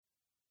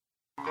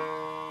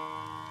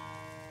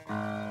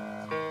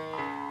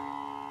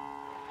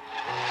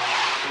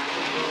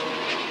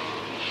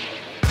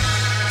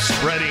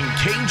Spreading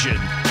Cajun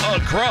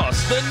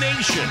across the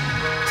nation.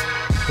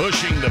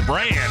 Pushing the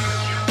brand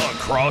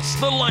across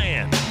the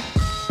land.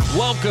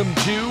 Welcome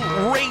to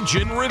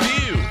Ragin'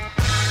 Review.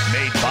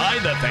 Made by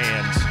the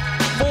fans,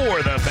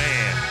 for the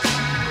fans.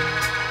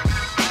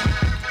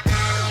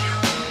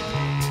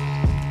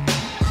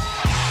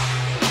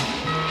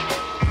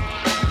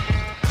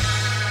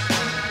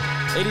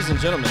 Ladies and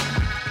gentlemen,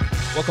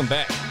 welcome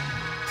back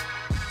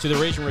to the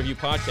Ragin' Review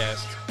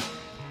podcast.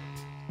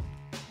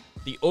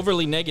 The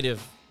overly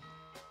negative,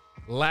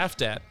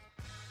 laughed at,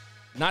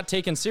 not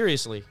taken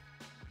seriously,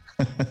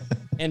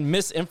 and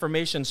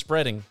misinformation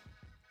spreading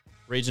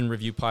Ragin'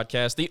 Review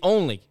podcast, the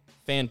only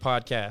fan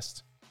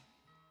podcast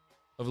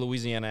of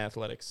Louisiana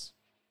athletics.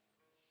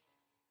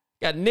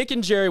 Got Nick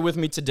and Jerry with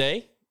me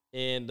today,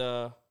 and,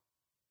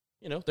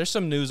 there's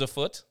some news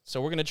afoot,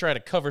 so we're going to try to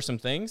cover some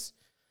things,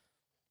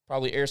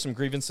 probably air some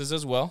grievances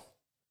as well.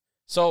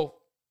 So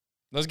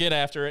let's get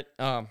after it.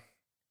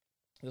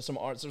 There's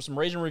some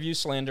Ragin' Review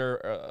slander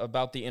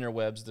about the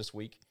interwebs this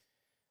week.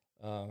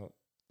 I'm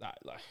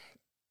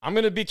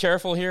going to be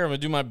careful here. I'm going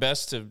to do my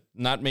best to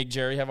not make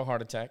Jerry have a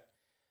heart attack.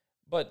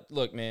 But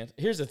look, man,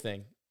 here's the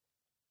thing.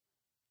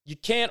 You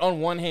can't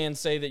on one hand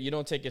say that you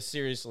don't take us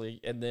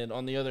seriously, and then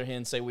on the other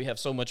hand say we have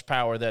so much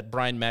power that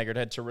Brian Maggard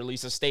had to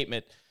release a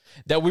statement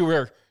that we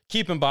were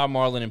keeping Bob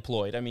Marlin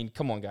employed. I mean,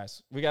 come on,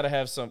 guys. We got to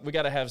have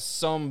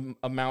some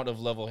amount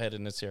of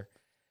level-headedness here.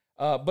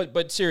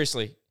 But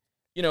seriously,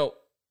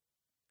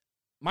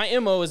 my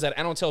MO is that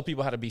I don't tell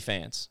people how to be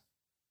fans.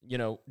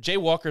 Jay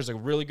Walker's a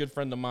really good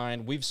friend of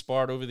mine. We've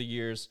sparred over the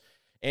years.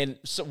 And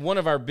so one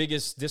of our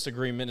biggest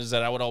disagreement is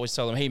that I would always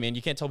tell him, hey, man,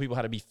 you can't tell people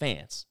how to be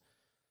fans.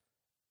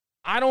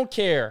 I don't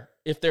care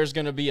if there's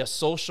going to be a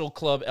social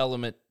club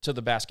element to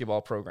the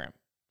basketball program.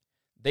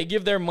 They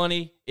give their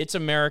money. It's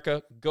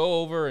America.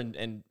 Go over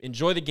and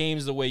enjoy the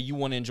games the way you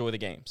want to enjoy the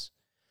games.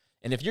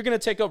 And if you're going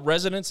to take up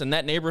residence in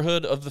that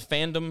neighborhood of the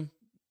fandom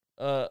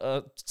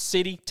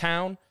city,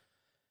 town,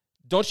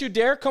 don't you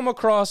dare come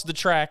across the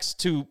tracks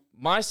to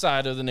my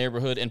side of the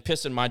neighborhood and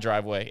piss in my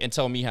driveway and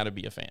tell me how to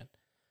be a fan.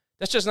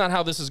 That's just not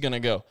how this is going to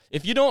go.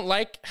 If you don't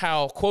like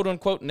how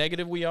quote-unquote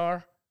negative we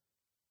are,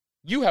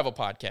 you have a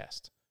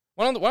podcast.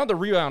 Why don't the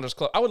Rebounders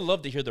Club, I would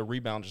love to hear the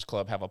Rebounders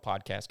Club have a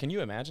podcast. Can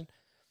you imagine?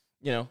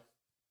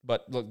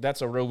 But look,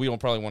 that's a road we don't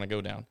probably want to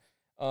go down.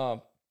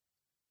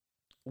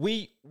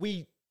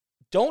 We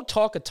don't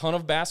talk a ton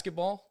of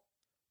basketball,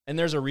 and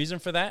there's a reason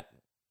for that.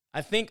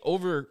 I think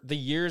over the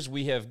years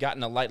we have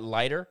gotten a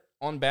lighter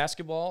on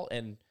basketball,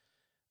 and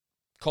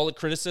call it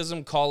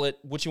criticism, call it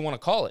what you want to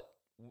call it.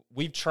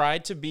 We've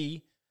tried to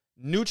be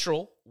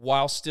neutral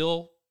while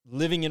still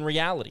living in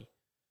reality.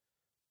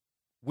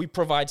 We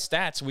provide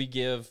stats. We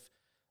give,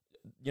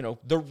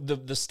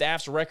 the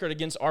staff's record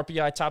against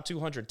RPI top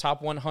 200,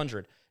 top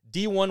 100,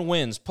 D1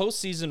 wins,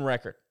 postseason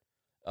record.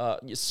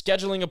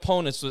 Scheduling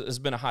opponents has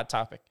been a hot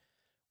topic.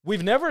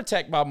 We've never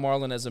attacked Bob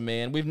Marlin as a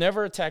man. We've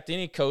never attacked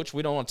any coach.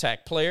 We don't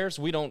attack players.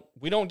 We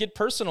don't get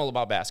personal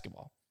about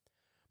basketball.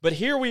 But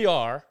here we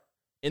are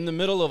in the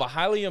middle of a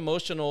highly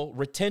emotional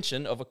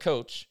retention of a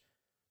coach,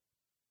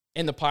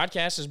 and the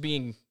podcast is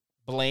being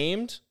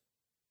blamed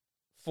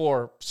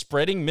for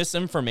spreading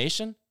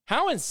misinformation.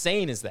 How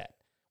insane is that?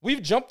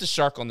 We've jumped the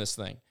shark on this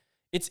thing.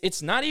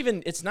 It's not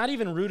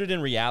even rooted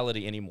in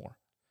reality anymore.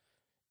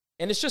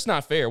 And it's just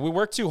not fair. We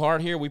work too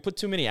hard here. We put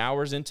too many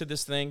hours into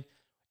this thing.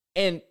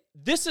 And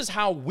this is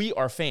how we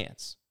are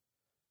fans.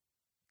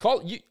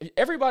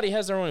 Everybody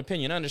has their own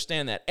opinion. I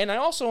understand that. And I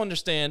also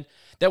understand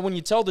that when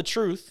you tell the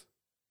truth,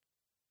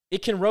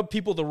 it can rub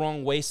people the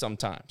wrong way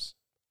sometimes.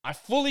 I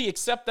fully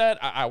accept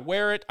that. I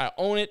wear it. I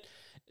own it,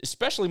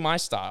 especially my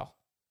style.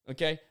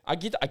 Okay? I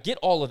get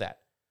all of that.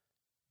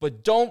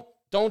 But don't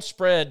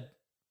spread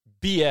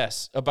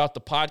BS about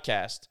the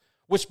podcast,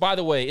 which, by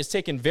the way, is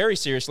taken very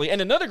seriously.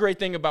 And another great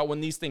thing about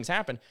when these things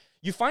happen,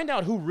 you find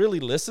out who really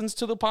listens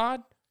to the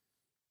pod.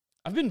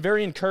 I've been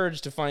very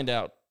encouraged to find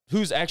out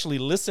who's actually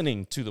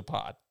listening to the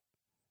pod.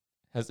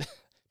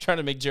 Trying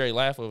to make Jerry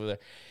laugh over there.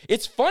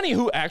 It's funny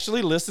who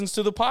actually listens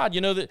to the pod.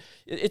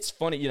 It's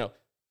funny,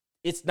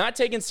 it's not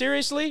taken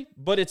seriously,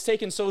 but it's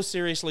taken so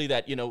seriously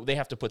that, they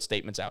have to put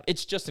statements out.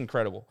 It's just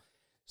incredible.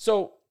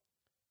 So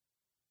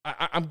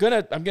I'm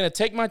gonna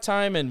take my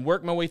time and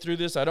work my way through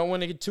this. I don't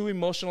want to get too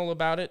emotional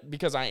about it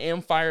because I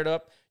am fired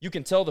up. You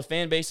can tell the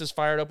fan base is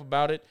fired up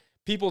about it.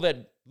 People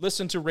that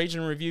listen to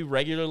Ragin' Review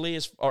regularly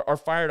are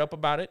fired up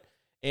about it,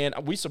 and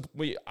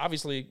we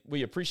obviously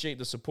appreciate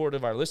the support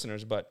of our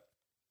listeners. But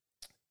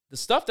the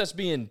stuff that's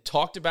being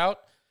talked about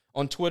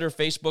on Twitter,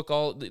 Facebook,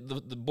 all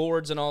the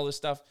boards and all this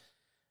stuff.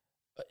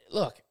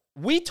 Look,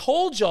 we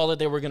told y'all that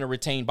they were going to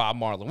retain Bob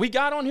Marlin. We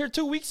got on here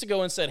 2 weeks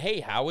ago and said, hey,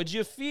 how would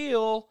you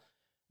feel?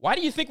 Why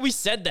do you think we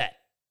said that?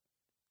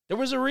 There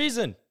was a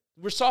reason.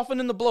 We're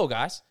softening the blow,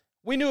 guys.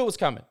 We knew it was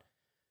coming.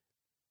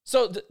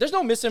 So there's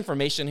no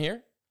misinformation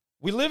here.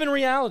 We live in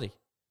reality.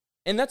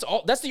 And that's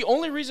all. That's the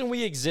only reason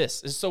we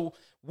exist, is so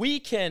we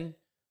can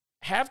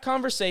have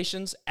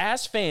conversations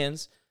as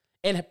fans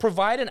and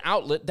provide an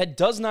outlet that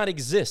does not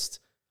exist.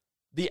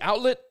 The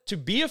outlet to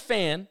be a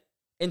fan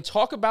and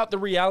talk about the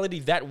reality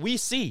that we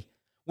see.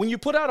 When you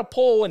put out a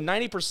poll and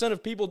 90%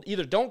 of people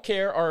either don't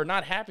care or are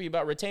not happy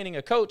about retaining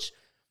a coach,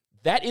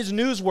 that is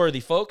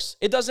newsworthy, folks.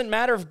 It doesn't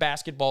matter if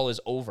basketball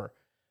is over.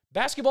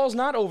 Basketball is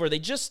not over. They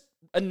just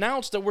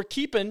announced that we're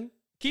keeping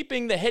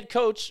the head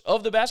coach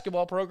of the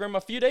basketball program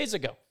a few days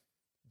ago.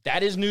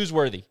 That is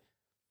newsworthy.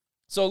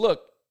 So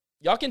look,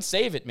 y'all can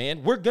save it,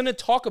 man. We're going to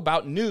talk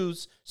about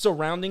news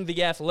surrounding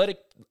the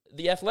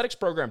athletics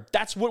program.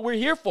 That's what we're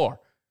here for.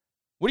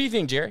 What do you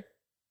think, Jerry?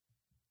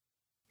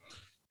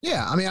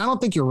 Yeah, I mean, I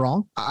don't think you're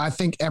wrong. I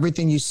think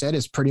everything you said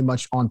is pretty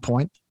much on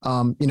point.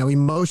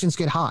 Emotions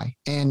get high.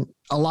 And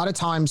a lot of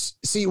times,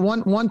 see,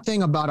 one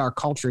thing about our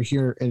culture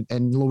here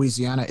in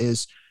Louisiana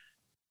is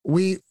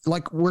we're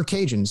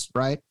Cajuns,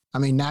 right? I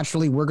mean,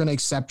 naturally, we're going to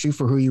accept you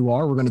for who you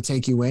are. We're going to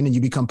take you in and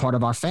you become part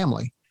of our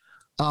family.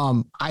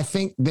 I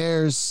think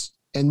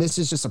and this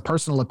is just a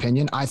personal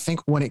opinion, I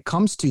think when it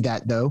comes to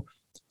that, though,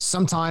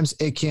 sometimes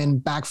it can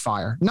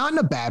backfire. Not in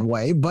a bad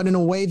way, but in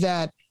a way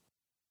that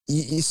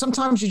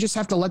sometimes you just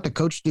have to let the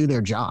coach do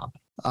their job.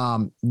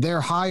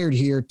 They're hired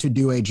here to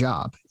do a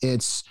job.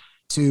 It's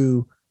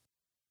to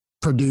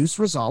produce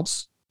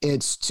results.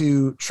 It's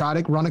to try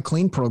to run a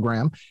clean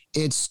program.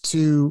 It's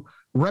to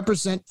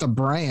represent the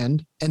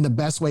brand in the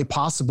best way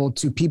possible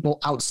to people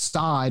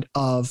outside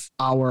of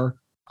our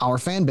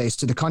fan base,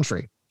 to the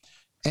country.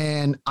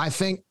 And I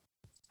think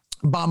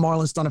Bob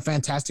Marlin's done a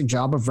fantastic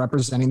job of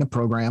representing the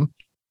program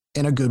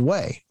in a good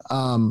way.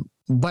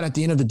 But at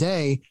the end of the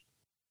day,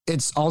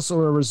 it's also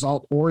a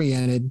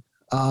result-oriented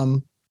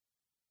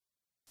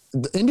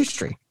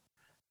industry.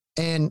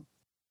 And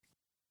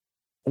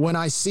when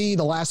I see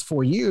the last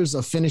 4 years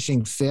of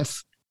finishing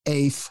 5th,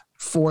 8th,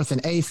 4th,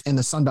 and 8th in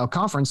the Sun Belt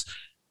Conference,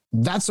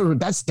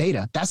 that's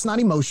data. That's not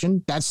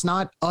emotion. That's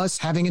not us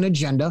having an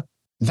agenda.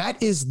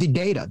 That is the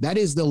data. That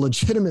is the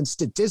legitimate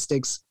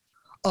statistics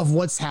of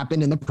what's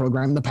happened in the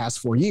program in the past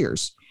 4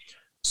 years.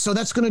 So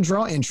that's going to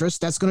draw interest.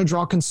 That's going to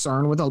draw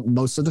concern with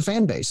most of the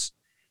fan base.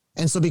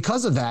 And so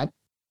because of that,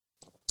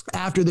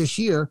 after this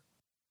year,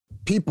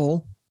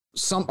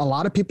 a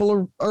lot of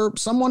people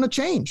some want to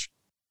change.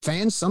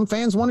 Some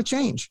fans want to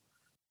change.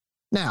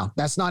 Now,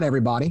 that's not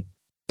everybody.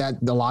 That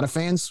a lot of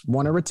fans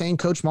want to retain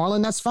Coach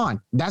Marlin. That's fine.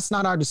 That's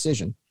not our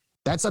decision.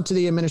 That's up to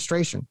the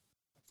administration.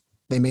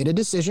 They made a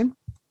decision.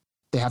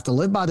 They have to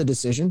live by the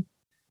decision.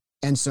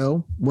 And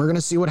so we're going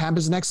to see what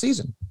happens next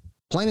season.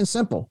 Plain and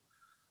simple.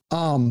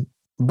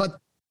 But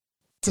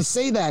to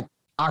say that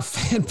our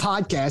fan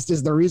podcast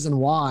is the reason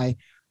why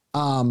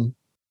they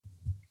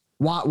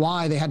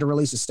had to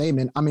release a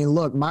statement. I mean,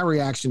 look, my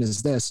reaction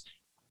is this.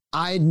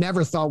 I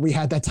never thought we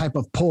had that type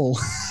of pull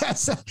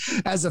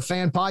as a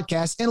fan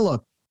podcast. And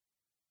look,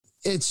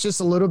 it's just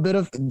a little bit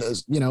of,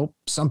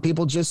 some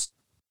people just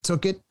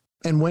took it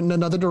and went in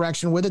another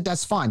direction with it.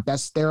 That's fine.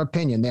 That's their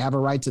opinion. They have a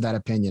right to that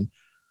opinion.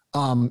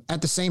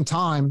 At the same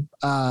time,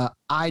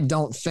 I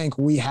don't think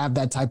we have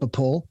that type of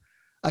pull.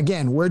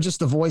 Again, we're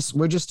just a voice.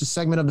 We're just a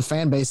segment of the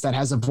fan base that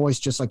has a voice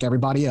just like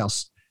everybody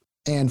else.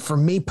 And for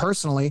me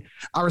personally,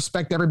 I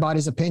respect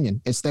everybody's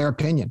opinion. It's their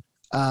opinion.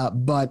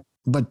 But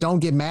don't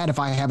get mad if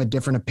I have a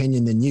different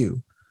opinion than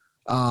you.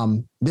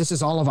 This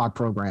is all of our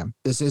program.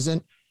 This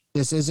isn't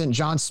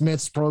John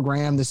Smith's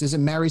program. This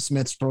isn't Mary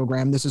Smith's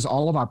program. This is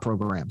all of our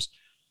programs.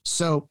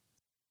 So,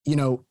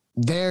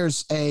 there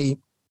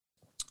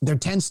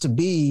tends to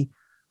be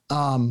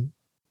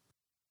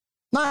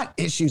not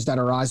issues that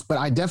arise, but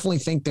I definitely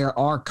think there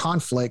are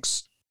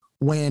conflicts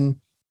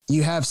when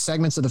you have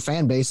segments of the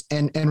fan base.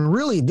 And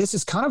really, this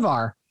is kind of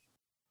I'm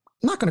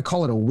not going to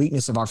call it a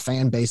weakness of our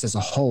fan base as a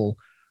whole,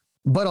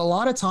 but a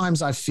lot of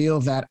times I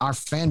feel that our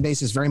fan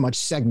base is very much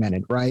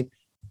segmented, right?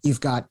 You've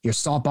got your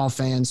softball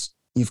fans,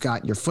 you've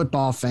got your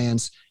football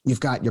fans,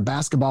 you've got your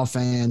basketball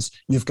fans,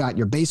 you've got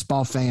your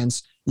baseball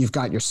fans, you've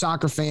got your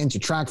soccer fans, your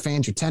track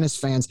fans, your tennis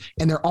fans,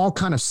 and they're all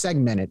kind of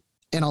segmented.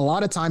 And a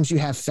lot of times you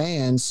have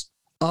fans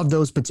of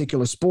those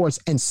particular sports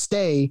and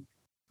stay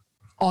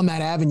on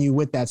that avenue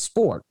with that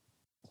sport.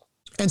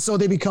 And so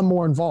they become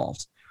more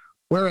involved.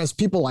 Whereas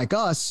people like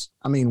us,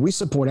 I mean, we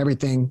support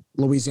everything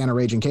Louisiana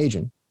Raging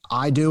Cajun.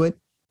 I do it.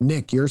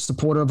 Nick, you're a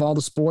supporter of all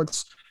the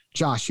sports.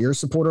 Josh, you're a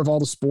supporter of all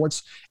the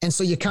sports. And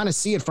so you kind of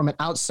see it from an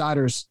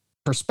outsider's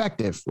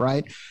perspective,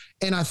 right?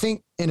 And I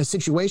think in a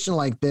situation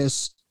like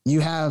this, you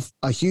have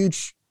a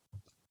huge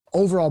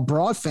overall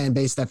broad fan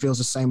base that feels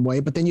the same way,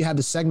 but then you have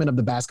the segment of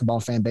the basketball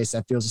fan base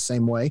that feels the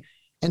same way.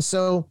 And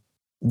so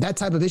that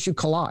type of issue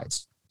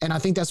collides. And I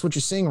think that's what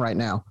you're seeing right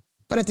now.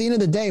 But at the end of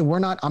the day,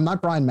 I'm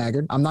not Brian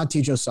Maggard. I'm not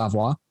T.J.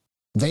 Savoie.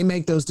 They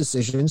make those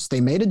decisions. They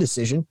made a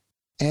decision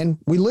and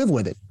we live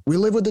with it. We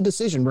live with the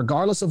decision,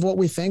 regardless of what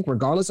we think,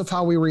 regardless of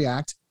how we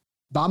react.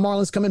 Bob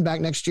Marlin's coming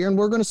back next year and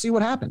we're going to see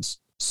what happens.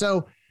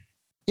 So,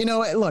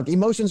 look,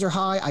 emotions are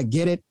high. I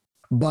get it,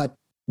 but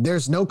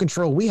there's no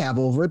control we have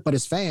over it. But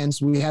as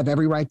fans, we have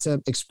every right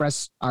to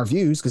express our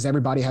views because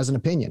everybody has an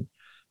opinion.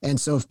 And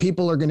so if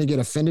people are going to get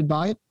offended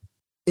by it,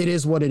 it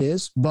is what it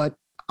is. But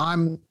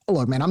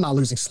look, man, I'm not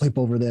losing sleep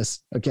over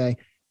this. Okay.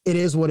 It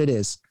is what it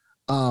is.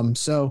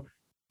 So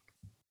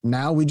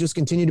now we just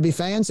continue to be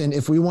fans. And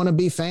if we want to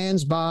be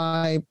fans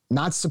by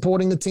not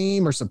supporting the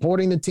team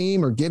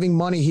or giving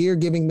money here,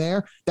 giving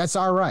there, that's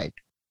our right.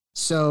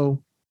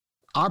 So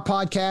our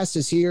podcast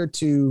is here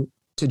to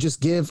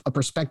just give a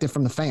perspective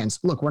from the fans.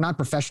 Look, we're not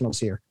professionals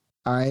here.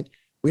 All right.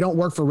 We don't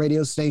work for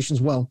radio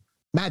stations. Well,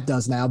 Matt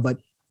does now, but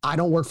I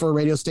don't work for a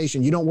radio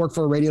station. You don't work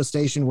for a radio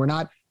station. We're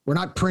not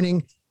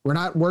printing. We're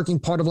not working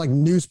part of like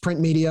newsprint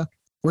media.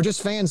 We're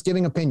just fans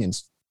giving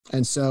opinions.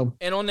 And so,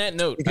 and on that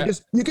note,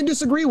 you can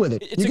disagree with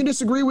it. You can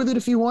disagree with it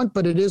if you want,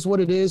 but it is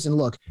what it is. And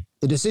look,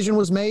 the decision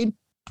was made.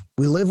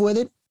 We live with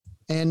it,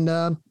 and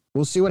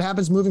we'll see what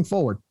happens moving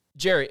forward.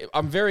 Jerry,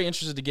 I'm very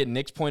interested to get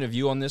Nick's point of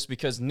view on this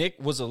because Nick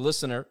was a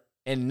listener,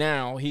 and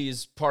now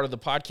he's part of the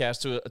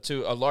podcast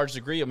to a large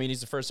degree. I mean,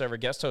 he's the first ever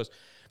guest host.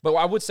 But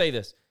I would say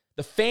this: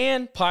 the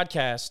fan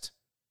podcast,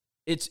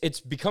 it's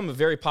become a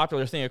very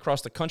popular thing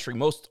across the country.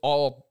 Most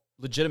all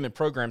legitimate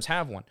programs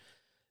have one.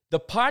 The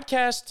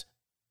podcast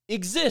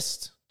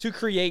exists to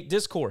create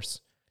discourse.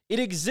 It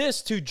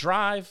exists to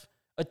drive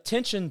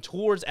attention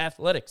towards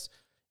athletics.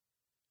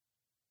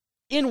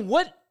 On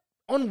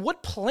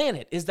what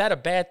planet is that a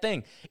bad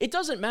thing? It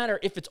doesn't matter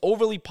if it's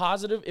overly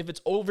positive, if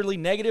it's overly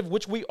negative,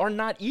 which we are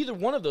not either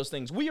one of those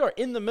things. We are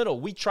in the middle.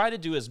 We try to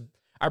do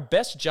our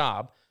best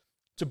job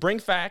to bring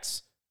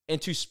facts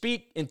and to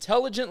speak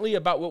intelligently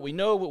about what we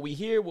know, what we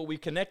hear, what we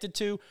connected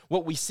to,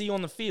 what we see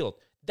on the field.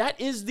 That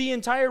is the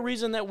entire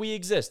reason that we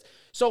exist.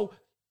 So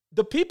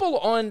the people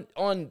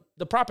on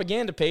the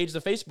propaganda page, the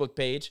Facebook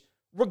page,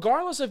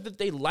 regardless of if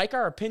they like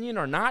our opinion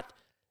or not,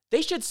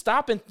 they should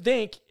stop and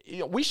think,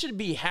 we should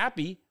be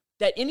happy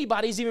that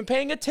anybody's even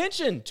paying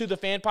attention to the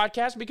fan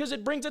podcast because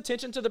it brings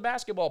attention to the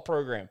basketball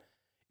program.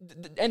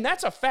 And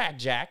that's a fact,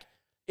 Jack.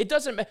 It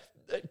doesn't matter.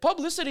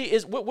 Publicity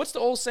is, what's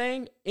the old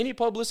saying? Any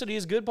publicity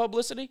is good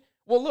publicity.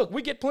 Well, look,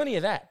 we get plenty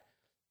of that.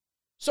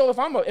 So if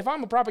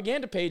I'm a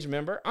propaganda page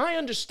member, I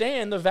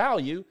understand the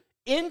value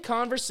in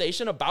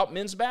conversation about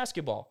men's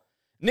basketball.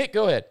 Nick,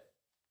 go ahead.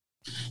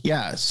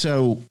 Yeah.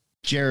 So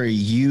Jerry,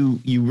 you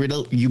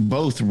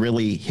both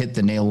really hit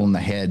the nail on the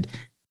head.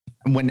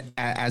 When,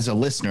 as a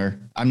listener,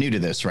 I'm new to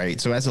this, right?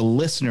 So as a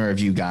listener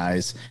of you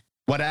guys,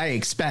 what I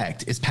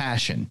expect is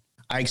passion.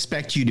 I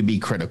expect you to be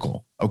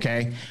critical.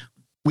 Okay.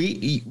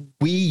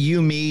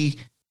 You, me,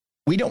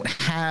 we don't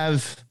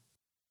have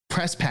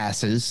press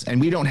passes and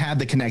we don't have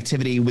the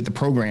connectivity with the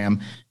program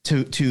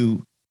to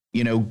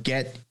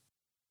get,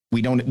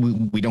 we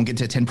don't get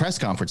to attend press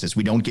conferences.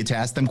 We don't get to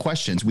ask them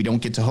questions. We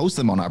don't get to host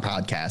them on our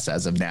podcast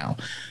as of now.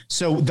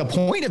 So the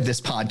point of this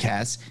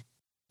podcast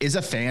is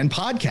a fan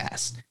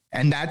podcast.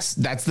 And that's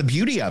the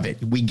beauty of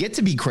it. We get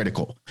to be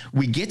critical.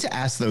 We get to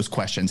ask those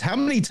questions. How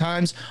many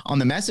times on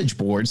the message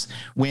boards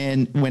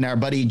when our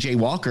buddy Jay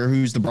Walker,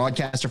 who's the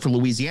broadcaster for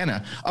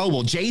Louisiana, oh,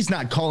 well, Jay's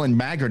not calling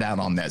Maggard out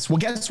on this. Well,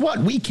 guess what?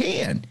 We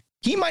can.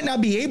 He might not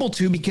be able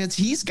to because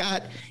he's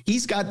got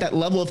that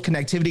level of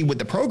connectivity with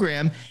the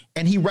program,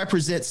 and he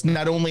represents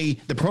not only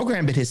the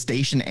program but his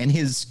station and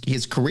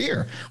his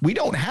career. We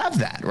don't have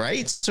that,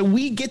 right? So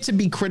we get to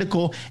be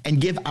critical and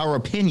give our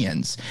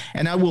opinions.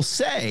 And I will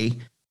say,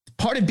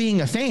 part of being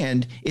a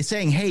fan is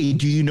saying, hey,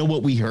 do you know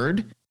what we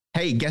heard?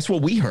 Hey, guess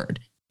what we heard?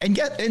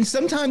 And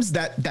sometimes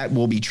that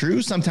will be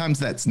true. Sometimes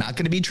that's not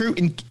going to be true.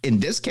 In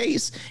this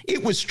case,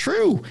 it was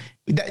true.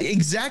 That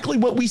exactly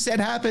what we said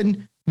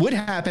would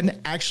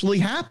happen actually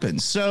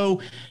happens.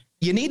 So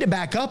you need to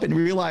back up and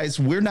realize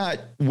we're not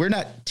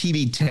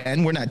TV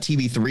 10, we're not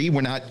TV 3, we're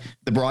not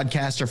the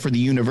broadcaster for the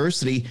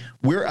university.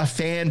 We're a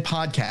fan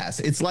podcast.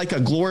 It's like a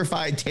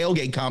glorified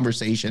tailgate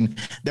conversation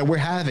that we're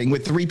having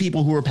with three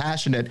people who are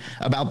passionate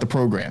about the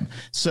program.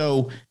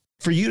 So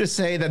for you to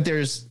say that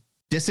there's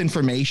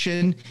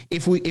disinformation,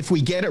 if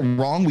we get it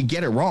wrong, we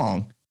get it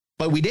wrong.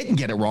 But we didn't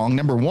get it wrong,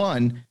 number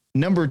one.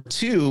 Number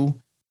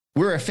two,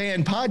 we're a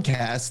fan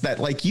podcast that,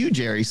 like you,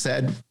 Jerry,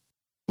 said,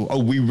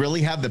 oh, we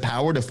really have the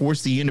power to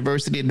force the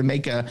university to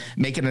make an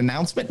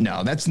announcement?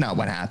 No, that's not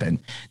what happened.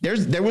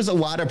 There was a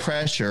lot of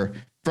pressure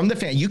from the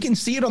fan. You can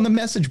see it on the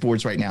message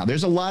boards right now.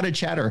 There's a lot of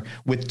chatter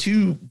with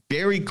two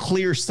very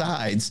clear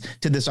sides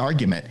to this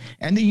argument.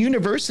 And the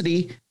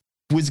university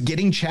was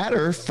getting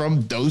chatter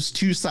from those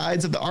two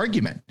sides of the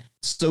argument.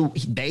 So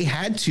they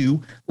had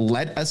to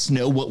let us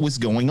know what was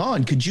going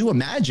on. Could you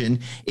imagine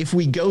if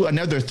we go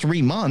another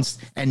 3 months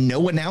and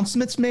no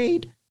announcements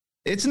made?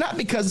 It's not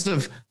because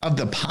of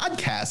the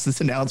podcast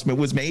this announcement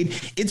was made.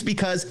 It's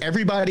because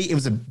it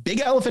was a big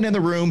elephant in the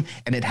room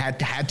and it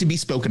had to be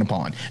spoken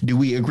upon. Do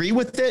we agree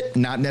with it?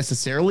 Not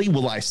necessarily.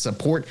 Will I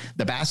support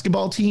the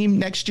basketball team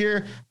next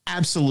year?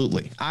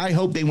 Absolutely. I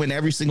hope they win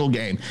every single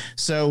game.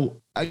 So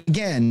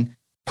again,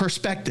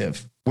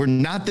 perspective. We're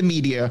not the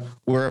media.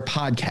 We're a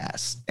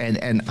podcast.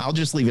 And I'll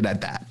just leave it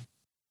at that.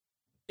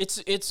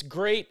 It's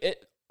great.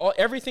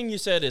 Everything you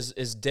said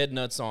is dead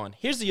nuts on.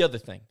 Here's the other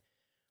thing.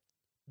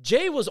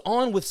 Jay was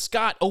on with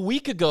Scott a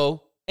week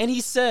ago, and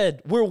he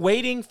said, we're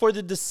waiting for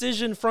the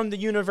decision from the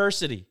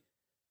university.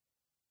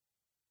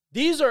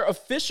 These are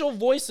official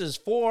voices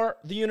for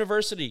the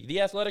university,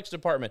 the athletics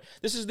department.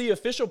 This is the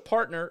official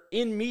partner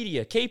in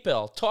media,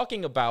 KPEL,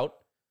 talking about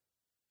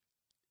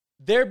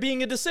there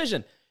being a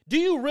decision. Do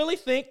you really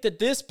think that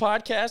this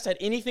podcast had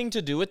anything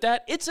to do with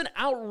that? It's an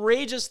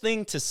outrageous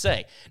thing to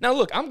say. Now,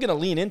 look, I'm going to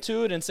lean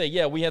into it and say,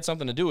 yeah, we had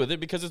something to do with it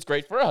because it's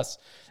great for us.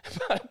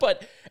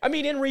 But, I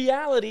mean, in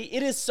reality,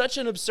 it is such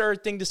an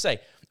absurd thing to say.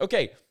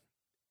 Okay,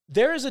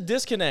 there is a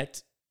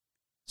disconnect.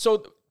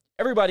 So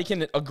everybody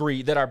can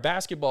agree that our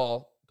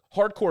basketball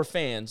hardcore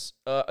fans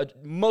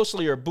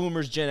mostly are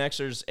boomers, Gen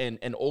Xers,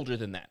 and older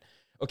than that.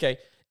 Okay,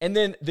 and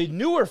then the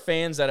newer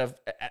fans that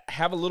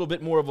have a little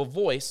bit more of a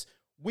voice,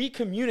 we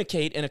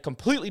communicate in a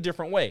completely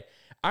different way.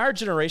 Our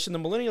generation, the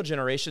millennial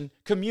generation,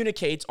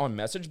 communicates on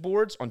message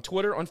boards, on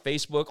Twitter, on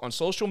Facebook, on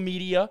social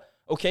media.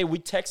 Okay, we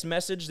text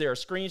message, there are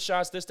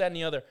screenshots, this, that, and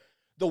the other.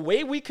 The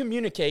way we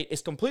communicate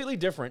is completely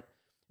different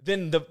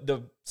than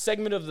the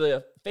segment of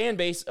the fan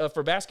base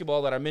for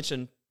basketball that I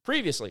mentioned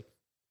previously.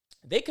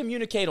 They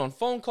communicate on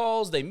phone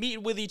calls, they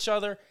meet with each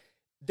other.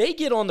 They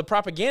get on the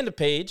propaganda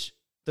page,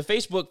 the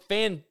Facebook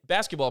fan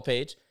basketball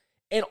page,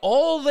 and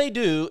all they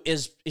do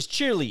is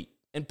cheerlead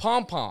and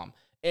pom-pom,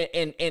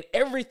 and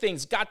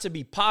everything's got to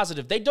be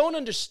positive. They don't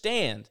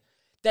understand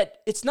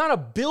that it's not a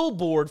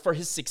billboard for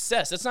his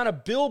success. It's not a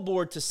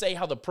billboard to say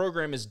how the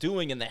program is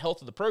doing and the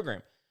health of the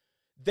program.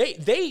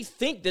 They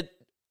think that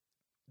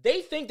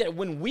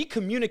when we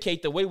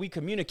communicate the way we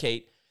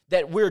communicate,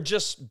 that we're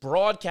just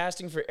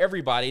broadcasting for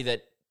everybody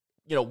that,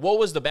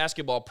 woe is the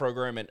basketball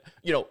program, and,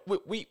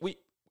 we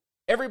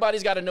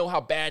everybody's got to know how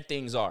bad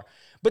things are.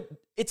 But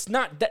it's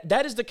not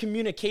that is the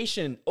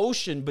communication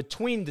ocean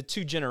between the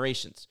two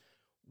generations.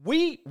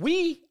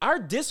 Our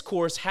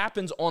discourse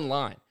happens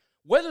online.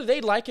 Whether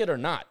they like it or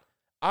not,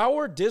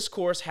 our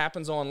discourse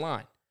happens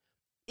online.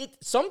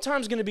 It's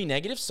sometimes going to be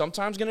negative,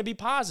 sometimes going to be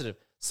positive,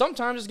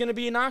 sometimes it's going to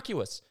be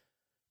innocuous.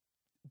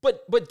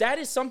 But that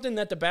is something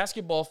that the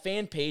basketball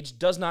fan page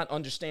does not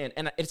understand,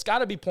 and it's got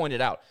to be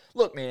pointed out.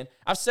 Look, man,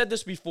 I've said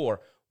this before.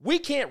 We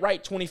can't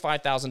write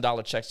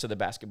 $25,000 checks to the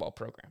basketball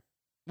program.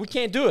 We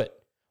can't do it.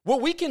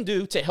 What we can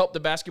do to help the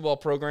basketball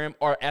program,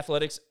 or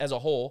athletics as a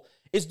whole,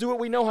 is do what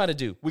we know how to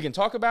do. We can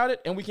talk about it,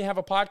 and we can have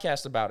a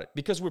podcast about it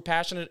because we're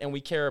passionate and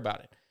we care about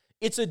it.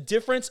 It's a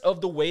difference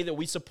of the way that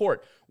we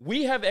support.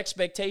 We have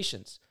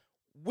expectations.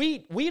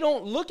 We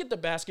don't look at the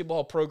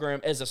basketball program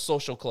as a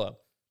social club.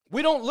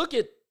 We don't look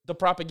at the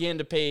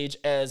propaganda page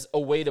as a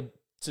way to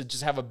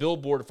just have a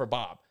billboard for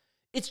Bob.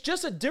 It's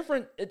just a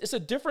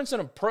difference in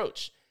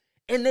approach.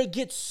 And they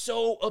get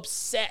so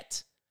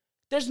upset.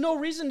 There's no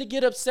reason to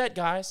get upset,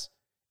 guys.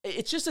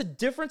 It's just a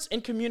difference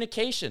in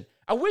communication.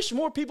 I wish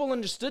more people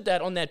understood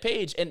that on that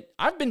page. And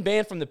I've been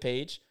banned from the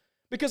page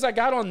because I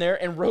got on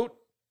there and wrote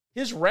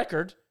his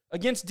record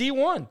against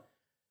D1.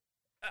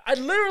 I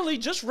literally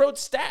just wrote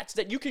stats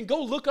that you can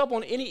go look up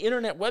on any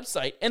internet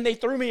website, and they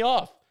threw me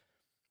off.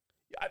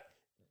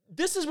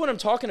 This is what I'm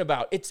talking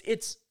about.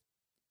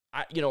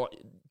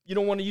 You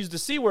don't want to use the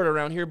C word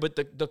around here, but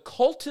the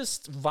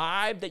cultist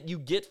vibe that you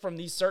get from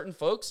these certain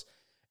folks,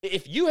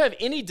 if you have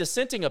any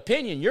dissenting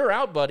opinion, you're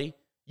out, buddy.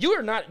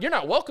 You're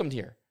not welcomed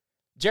here.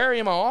 Jerry,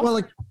 am I off?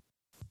 Well,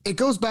 it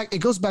goes back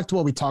to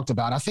what we talked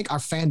about. I think our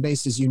fan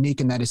base is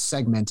unique in that it's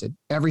segmented.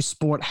 Every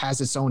sport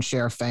has its own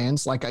share of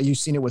fans. Like you've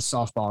seen it with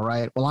softball,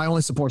 right? Well, I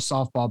only support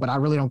softball, but I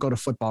really don't go to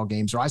football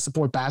games. Or I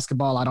support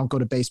basketball, I don't go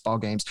to baseball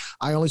games.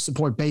 I only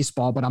support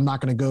baseball, but I'm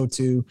not going to go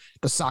to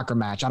the soccer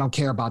match. I don't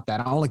care about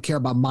that. I only care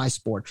about my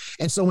sport.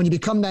 And so when you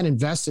become that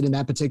invested in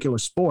that particular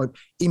sport,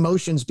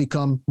 emotions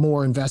become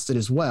more invested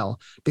as well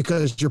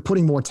because you're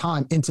putting more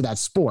time into that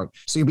sport.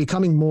 So you're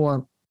becoming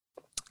more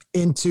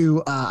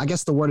into, I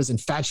guess the word is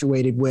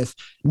infatuated with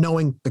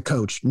knowing the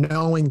coach,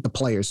 knowing the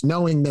players,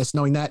 knowing this,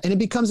 knowing that, and it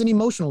becomes an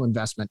emotional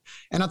investment.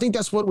 And I think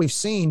that's what we've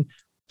seen.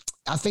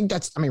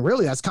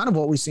 Really, that's kind of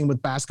what we've seen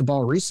with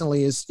basketball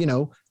recently is,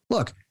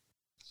 look,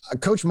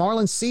 Coach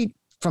Marlin's seat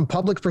from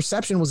public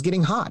perception was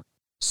getting hot.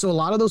 So a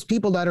lot of those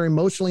people that are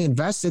emotionally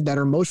invested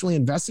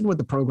with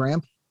the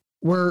program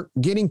were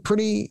getting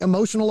pretty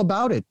emotional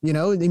about it.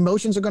 The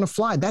emotions are going to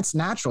fly. That's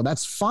natural.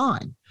 That's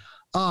fine.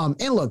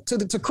 And look,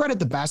 to credit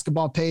the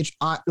basketball page,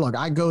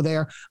 I go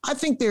there. I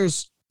think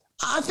there's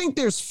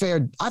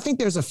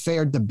a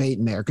fair debate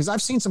in there because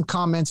I've seen some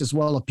comments as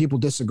well of people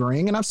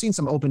disagreeing, and I've seen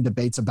some open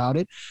debates about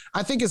it.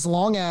 I think as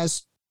long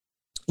as,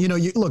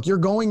 you're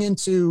going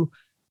into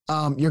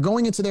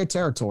their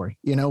territory.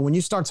 When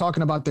you start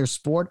talking about their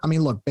sport,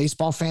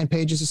 baseball fan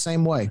page is the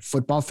same way.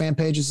 Football fan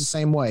page is the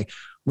same way.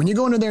 When you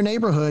go into their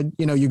neighborhood,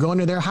 you go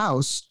into their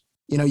house,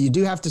 you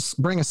do have to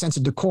bring a sense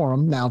of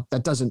decorum. Now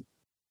that doesn't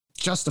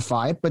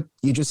justify it, but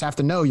you just have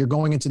to know you're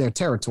going into their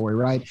territory,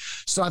 right?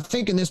 So I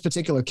think in this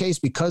particular case,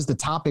 because the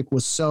topic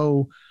was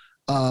so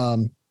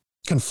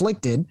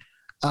conflicted,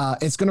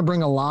 it's going to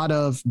bring a lot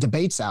of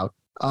debates out,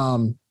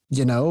 and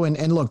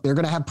look, they're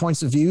going to have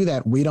points of view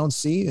that we don't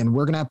see, and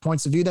we're going to have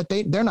points of view that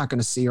they're not going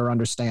to see or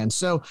understand.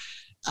 So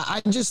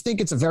I just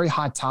think it's a very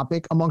hot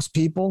topic amongst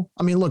people.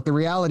 Look, the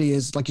reality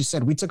is, like you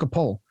said, we took a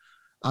poll.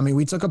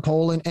 We took a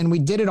poll and we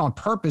did it on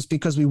purpose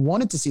because we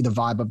wanted to see the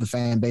vibe of the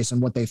fan base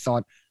and what they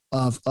thought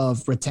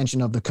of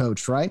retention of the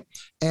coach, right?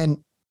 And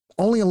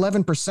only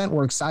 11%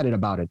 were excited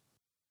about it.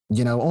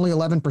 Only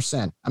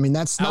 11%. I mean,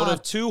 that's out not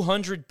of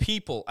 200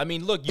 people. I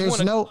mean, look,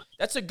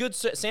 that's a good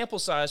sample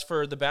size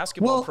for the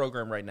basketball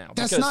program right now.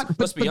 That's because, not.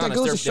 let's be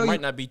honest, there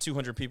might not be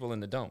 200 people in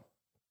the dome.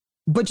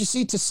 But you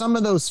see, to some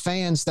of those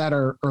fans that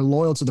are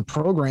loyal to the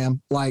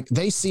program, like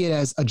they see it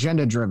as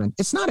agenda driven.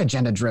 It's not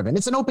agenda driven.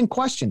 It's an open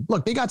question.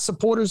 Look, they got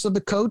supporters of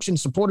the coach and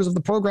supporters of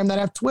the program that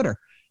have Twitter,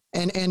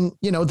 and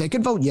they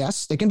can vote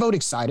yes, they can vote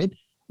excited,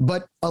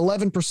 but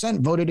 11%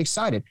 voted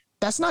excited.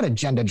 That's not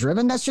agenda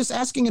driven. That's just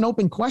asking an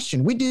open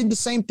question. We did the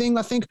same thing,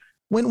 I think,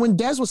 when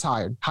Des was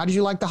hired. How did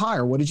you like the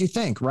hire? What did you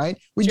think? Right?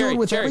 We do it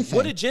with everything.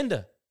 What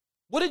agenda?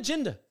 What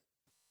agenda?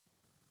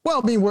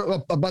 Well, I mean,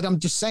 but I'm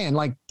just saying,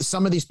 like,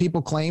 some of these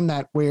people claim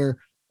that we're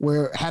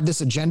have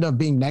this agenda of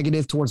being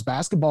negative towards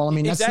basketball. I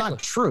mean, that's not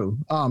true.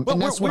 And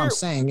that's what I'm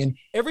saying. And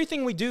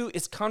everything we do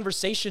is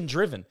conversation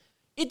driven.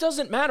 It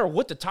doesn't matter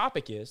what the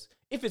topic is,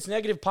 if it's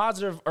negative,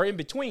 positive, or in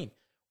between.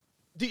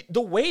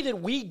 The way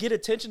that we get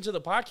attention to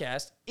the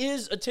podcast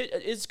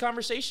is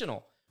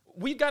conversational.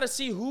 We've got to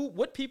see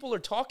what people are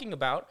talking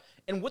about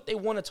and what they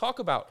want to talk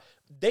about.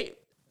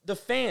 The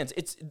fans.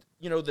 It's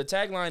the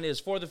tagline is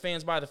for the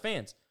fans by the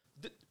fans.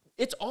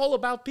 It's all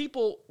about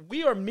people.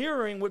 We are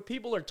mirroring what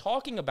people are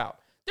talking about.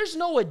 There's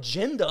no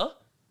agenda.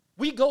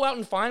 We go out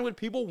and find what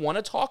people want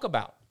to talk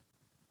about.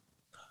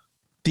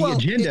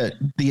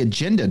 The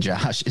agenda,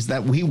 Josh, is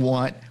that we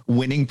want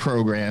winning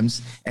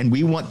programs and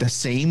we want the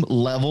same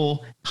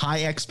level,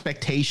 high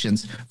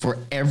expectations for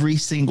every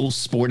single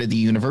sport at the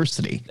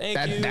university.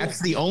 That's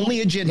the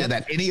only agenda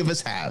that any of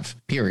us have,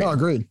 period. Oh,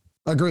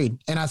 agreed.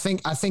 And I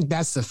think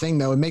that's the thing,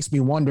 though. It makes me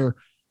wonder,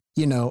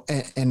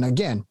 and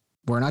again,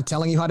 we're not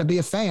telling you how to be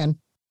a fan,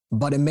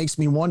 but it makes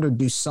me wonder,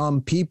 do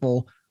some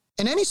people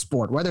in any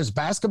sport, whether it's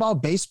basketball,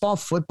 baseball,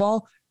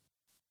 football,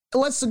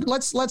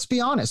 let's be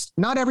honest,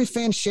 not every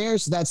fan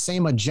shares that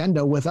same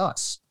agenda with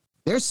us.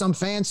 There's some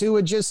fans who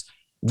would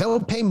they'll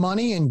pay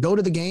money and go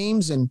to the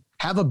games and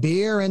have a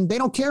beer, and they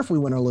don't care if we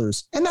win or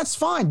lose. And that's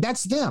fine.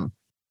 That's them.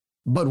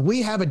 But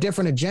we have a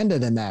different agenda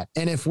than that.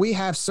 And if we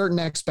have certain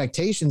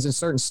expectations and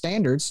certain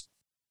standards,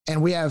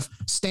 and we have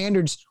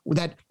standards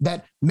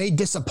that may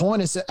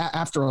disappoint us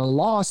after a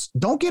loss,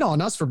 don't get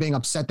on us for being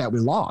upset that we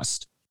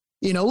lost.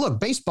 Look,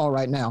 baseball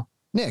right now,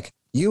 Nick,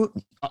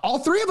 all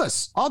three of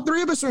us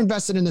are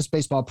invested in this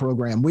baseball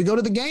program. We go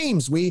to the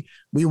games, we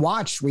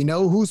watch, we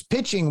know who's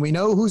pitching, we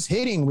know who's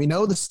hitting, we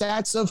know the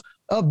stats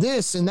of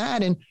this and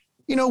that. And,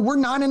 we're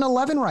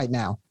 9-11 right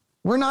now.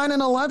 We're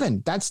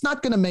 9-11. That's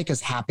not going to make us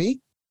happy.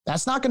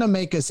 That's not going to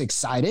make us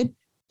excited.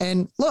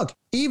 And look,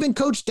 even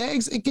Coach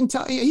Deggs,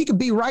 he could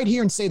be right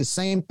here and say the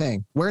same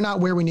thing. We're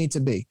not where we need to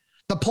be.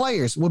 The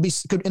players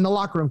in the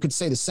locker room could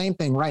say the same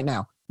thing right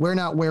now. We're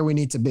not where we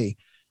need to be.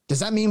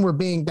 Does that mean we're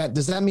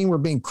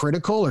being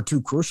critical or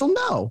too crucial?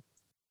 No.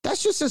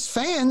 That's just as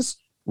fans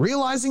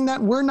realizing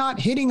that we're not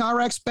hitting our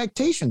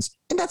expectations.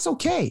 And that's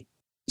okay.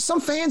 Some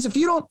fans, if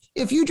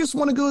you just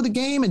want to go to the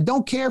game and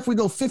don't care if we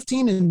go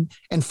 15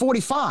 and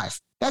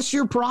 45, that's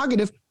your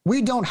prerogative.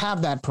 We don't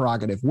have that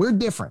prerogative. We're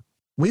different.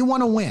 We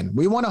want to win.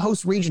 We want to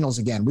host regionals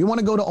again. We want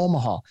to go to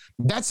Omaha.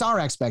 That's our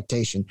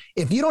expectation.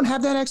 If you don't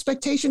have that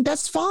expectation,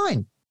 that's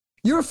fine.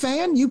 You're a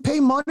fan. You pay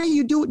money.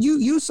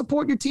 You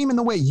support your team in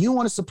the way you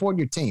want to support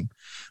your team.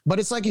 But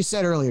it's like you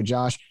said earlier,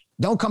 Josh.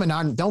 Don't come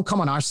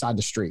on our side of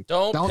the street.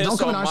 Don't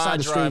come on our side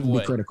of the street and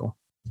be critical.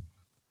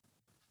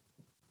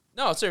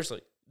 No,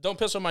 seriously. Don't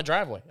piss on my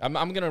driveway. I'm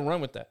going to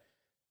run with that.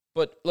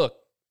 But look,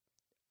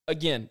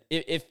 again,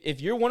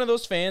 if you're one of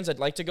those fans that'd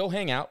like to go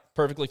hang out,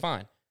 perfectly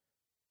fine.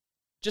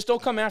 Just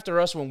don't come after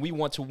us when we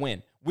want to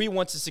win. We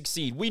want to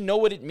succeed. We know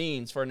what it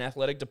means for an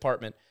athletic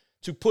department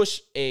to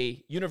push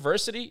a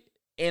university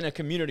and a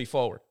community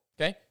forward,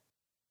 okay?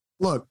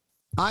 Look,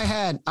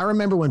 I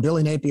remember when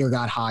Billy Napier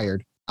got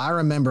hired, I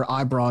remember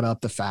I brought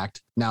up the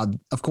fact. Now,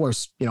 of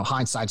course,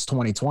 hindsight's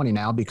 2020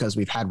 now because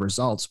we've had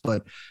results,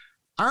 but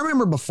I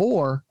remember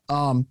before,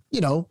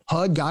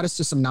 HUD got us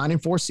to some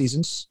 9-4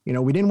 seasons.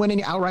 We didn't win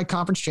any outright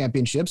conference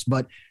championships,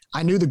 but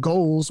I knew the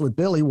goals with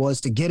Billy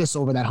was to get us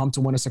over that hump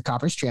to win us a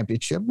conference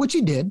championship, which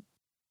he did.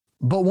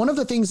 But one of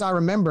the things I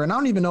remember, and I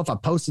don't even know if I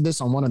posted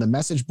this on one of the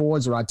message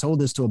boards or I told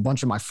this to a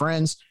bunch of my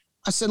friends,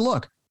 I said,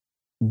 look,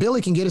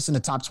 Billy can get us in the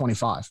top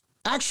 25.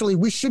 Actually,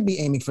 we should be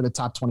aiming for the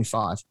top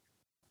 25.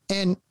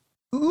 And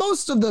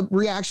most of the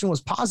reaction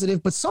was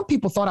positive, but some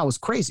people thought I was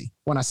crazy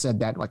when I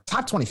said that. Like,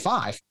 top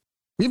 25?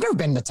 We've never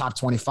been in the top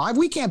 25.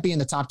 We can't be in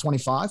the top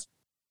 25.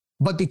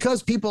 But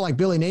because people like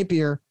Billy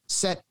Napier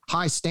set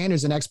high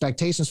standards and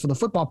expectations for the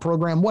football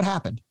program, what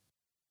happened?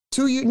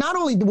 2 years, not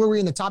only were we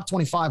in the top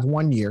 25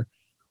 1 year,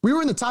 we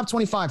were in the top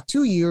 25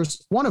 2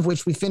 years, one of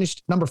which we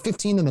finished number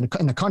 15 in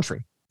the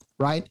country,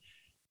 right?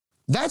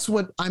 That's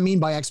what I mean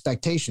by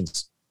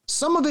expectations.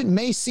 Some of it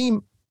may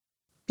seem,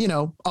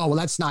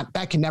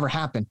 that can never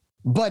happen.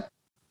 But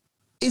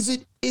is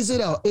it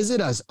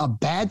a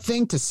bad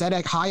thing to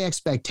set high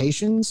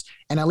expectations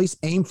and at least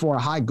aim for a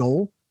high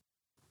goal?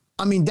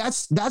 I mean,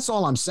 that's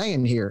all I'm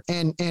saying here.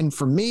 And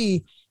for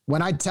me,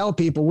 when I tell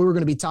people we were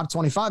going to be top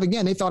 25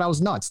 again, they thought I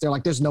was nuts. They're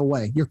like, there's no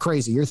way. You're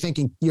crazy. You're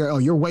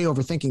way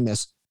overthinking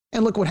this.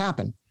 And look what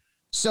happened.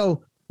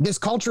 So this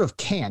culture of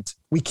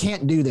we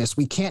can't do this,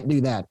 we can't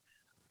do that.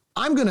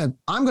 I'm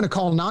gonna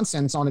call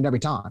nonsense on it every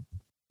time.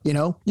 You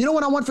know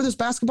what I want for this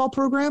basketball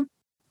program?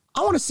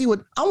 I want to see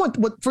what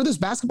for this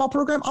basketball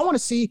program. I want to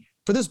see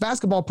for this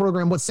basketball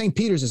program what St.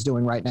 Peter's is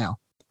doing right now.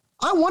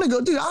 I want to go,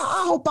 dude.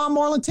 I hope Bob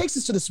Marlin takes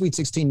us to the Sweet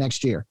 16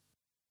 next year.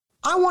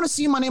 I want to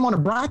see my name on a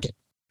bracket.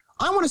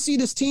 I want to see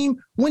this team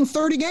win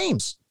 30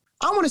 games.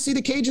 I want to see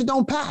the Cajun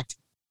Dome packed.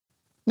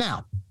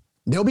 Now,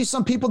 there'll be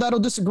some people that'll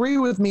disagree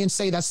with me and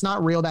say that's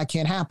not real, that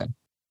can't happen.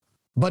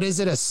 But is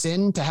it a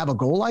sin to have a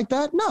goal like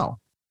that? No.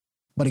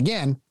 But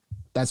again,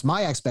 that's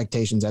my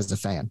expectations as a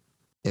fan.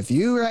 If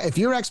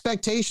your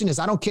expectation is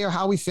I don't care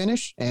how we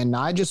finish and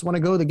I just want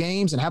to go to the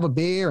games and have a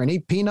beer and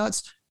eat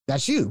peanuts,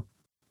 that's you.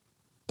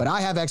 But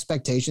I have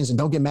expectations, and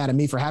don't get mad at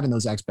me for having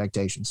those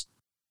expectations.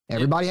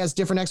 Everybody has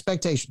different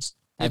expectations.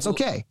 That's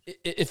okay.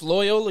 If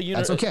Loyola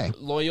that's okay.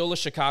 Loyola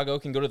Chicago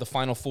can go to the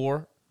Final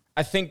Four,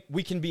 I think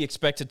we can be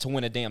expected to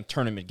win a damn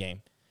tournament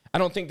game. I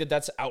don't think that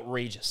that's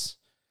outrageous.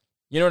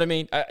 You know what I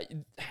mean?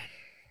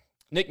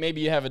 Nick, maybe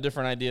you have a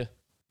different idea.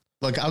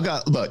 Look,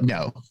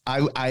 no,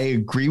 I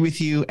agree with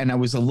you. And I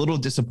was a little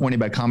disappointed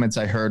by comments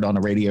I heard on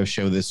a radio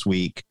show this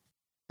week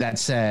that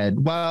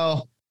said,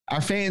 well, our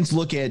fans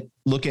look at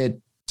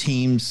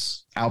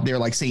teams out there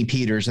like St.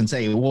 Peter's and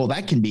say, well,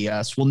 that can be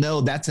us. Well,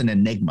 no, that's an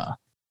enigma.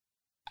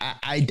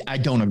 I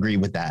don't agree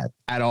with that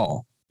at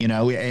all. You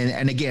know,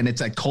 and again,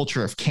 it's a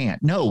culture of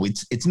can't. No,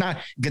 it's not.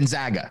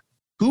 Gonzaga.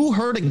 Who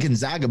heard of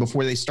Gonzaga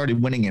before they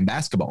started winning in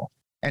basketball?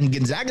 And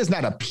Gonzaga's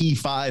not a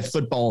P5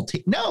 football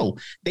team. No,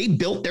 they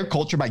built their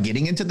culture by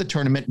getting into the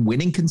tournament,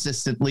 winning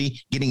consistently,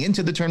 getting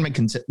into the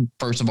tournament.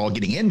 First of all,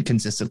 getting in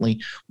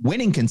consistently,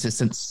 winning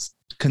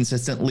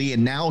consistently.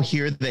 And now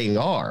here they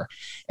are.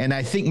 And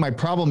I think my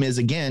problem is,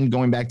 again,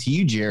 going back to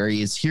you,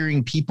 Jerry, is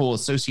hearing people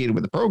associated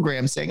with the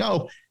program saying,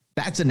 oh,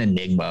 that's an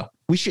enigma.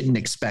 We shouldn't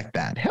expect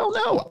that. Hell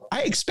no,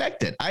 I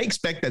expect it. I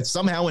expect that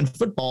somehow in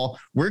football,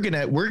 we're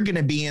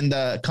gonna be in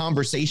the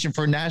conversation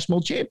for a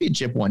national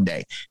championship one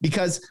day,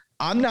 because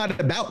I'm not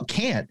about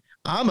can't.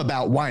 I'm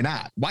about why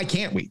not? Why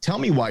can't we? Tell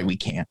me why we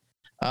can't.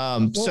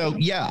 So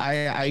yeah,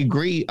 I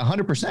agree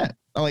 100%.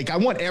 Like I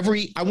want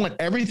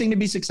everything to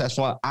be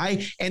successful.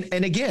 And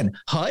again,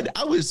 HUD,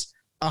 I was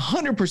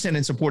 100%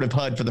 in support of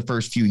HUD for the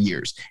first few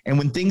years. And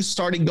when things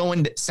started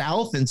going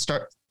south and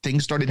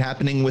things started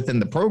happening within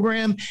the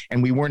program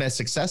and we weren't as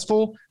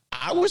successful,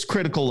 I was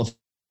critical of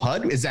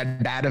HUD. Is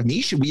that bad of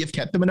me? Should we have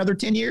kept them another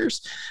 10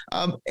 years?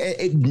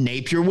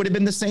 Napier would have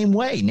been the same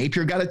way.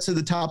 Napier got it to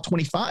the top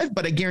 25,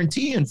 but I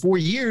guarantee you in 4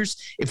 years,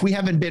 if we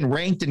haven't been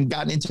ranked and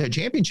gotten into a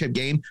championship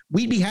game,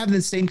 we'd be having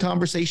the same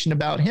conversation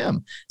about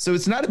him. So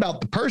it's not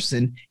about the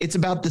person, it's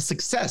about the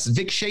success.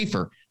 Vic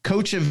Schaefer,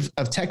 coach of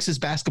Texas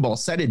basketball,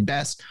 said it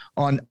best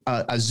on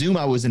a Zoom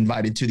I was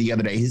invited to the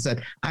other day. He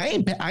said, I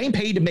ain't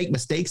paid to make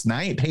mistakes, and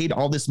I ain't paid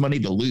all this money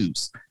to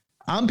lose.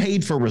 I'm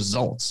paid for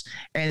results.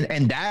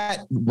 And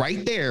that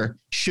right there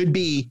should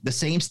be the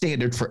same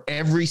standard for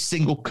every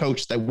single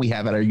coach that we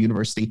have at our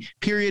university,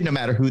 period, no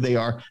matter who they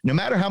are, no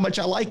matter how much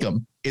I like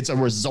them. It's a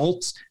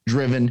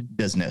results-driven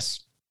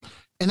business.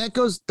 And that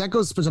goes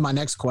to my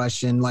next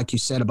question, like you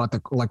said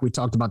like we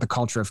talked about the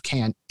culture of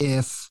can't.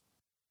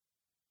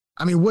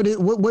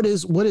 What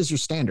is your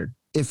standard?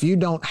 If you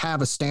don't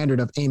have a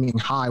standard of aiming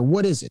high,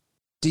 what is it?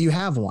 Do you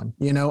have one?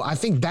 You know, I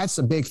think that's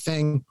a big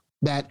thing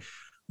that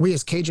we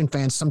as Cajun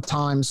fans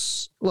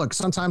sometimes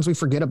we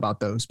forget about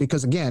those,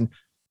 because again,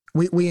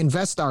 we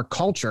invest our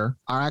culture,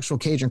 our actual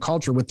Cajun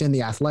culture, within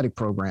the athletic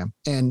program.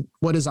 And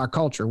what is our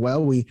culture?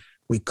 Well, we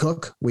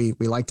cook, we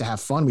like to have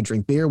fun, we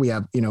drink beer, we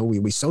have,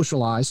 we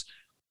socialize,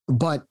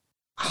 but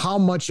how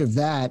much of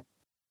that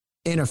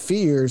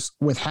interferes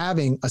with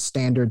having a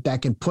standard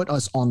that can put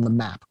us on the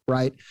map,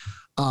 right?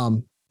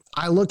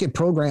 I look at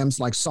programs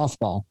like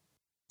softball.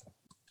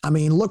 I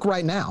mean, look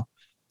right now,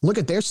 look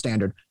at their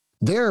standard.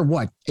 They're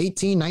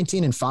 18,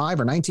 19 and 5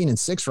 or 19 and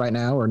 6 right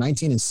now, or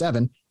 19 and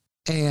 7.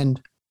 And,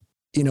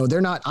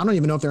 they're not, I don't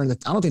even know if I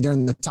don't think they're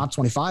in the top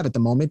 25 at the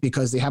moment,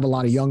 because they have a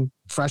lot of young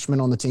freshmen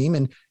on the team.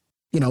 And,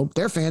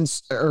 their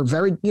fans are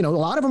very, a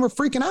lot of them are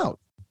freaking out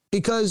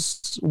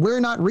because we're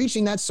not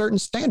reaching that certain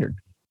standard.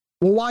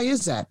 Well, why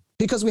is that?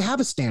 Because we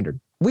have a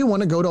standard. We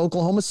want to go to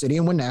Oklahoma City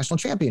and win national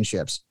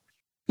championships.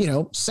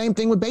 Same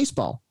thing with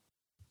baseball.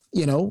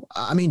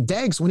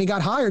 Deggs, when he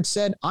got hired,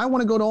 said, I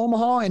want to go to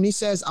Omaha. And he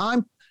says,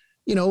 I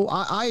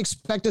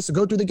expect us to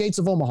go through the gates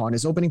of Omaha in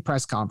his opening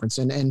press conference.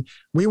 And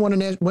we want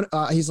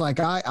to, he's like,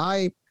 we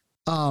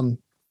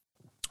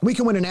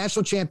can win a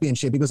national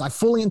championship because I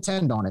fully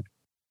intend on it.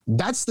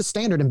 That's the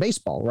standard in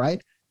baseball,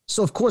 right?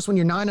 So of course, when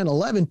you're 9 and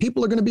 11,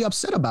 people are going to be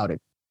upset about it.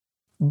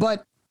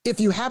 But if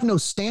you have no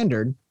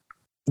standard,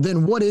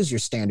 then what is your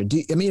standard?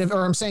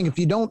 If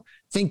you don't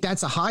think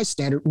that's a high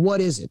standard, what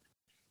is it?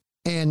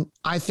 And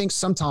I think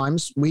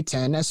sometimes we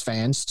tend as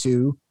fans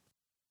to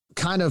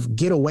kind of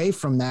get away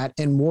from that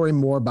and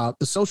more about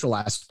the social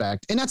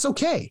aspect. And that's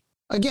okay.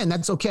 Again,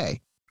 that's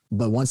okay.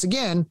 But once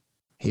again,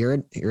 here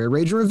at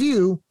Rage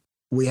Review,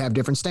 we have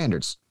different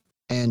standards.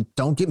 And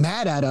don't get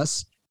mad at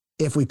us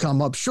if we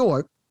come up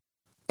short.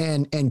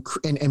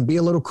 and be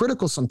a little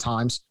critical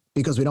sometimes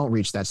because we don't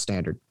reach that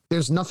standard.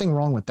 There's nothing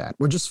wrong with that.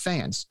 We're just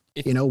fans.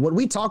 What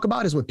we talk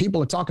about is what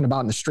people are talking about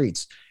in the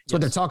streets. It's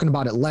what they're talking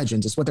about at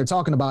Legends. It's what they're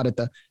talking about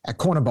at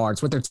Corner Bar.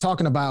 It's what they're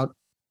talking about,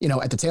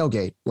 at the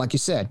tailgate. Like you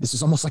said, this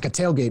is almost like a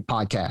tailgate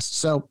podcast.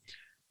 So,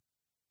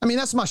 I mean,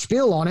 that's my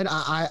spiel on it.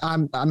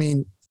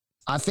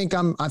 I think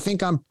I'm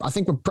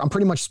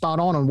pretty much spot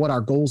on what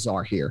our goals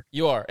are here.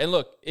 You are. And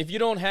look, if you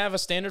don't have a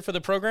standard for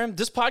the program,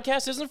 this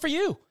podcast isn't for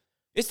you.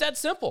 It's that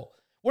simple.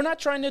 We're not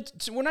trying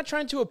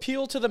to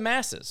appeal to the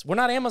masses. We're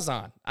not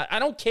Amazon. I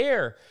don't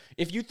care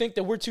if you think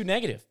that we're too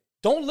negative.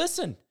 Don't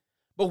listen.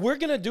 But we're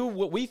going to do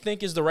what we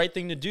think is the right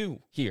thing to do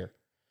here.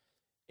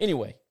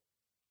 Anyway,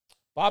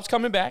 Bob's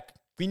coming back.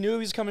 We knew he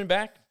was coming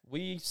back.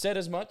 We said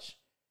as much.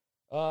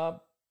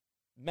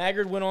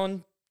 Maggard went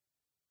on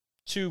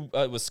to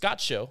it was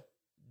Scott's show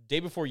day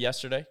before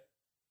yesterday,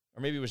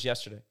 or maybe it was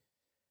yesterday.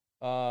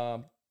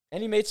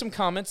 And he made some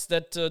comments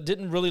that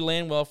didn't really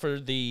land well for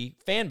the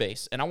fan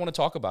base, and I want to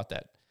talk about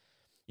that.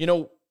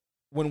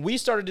 When we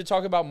started to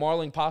talk about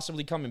Marlon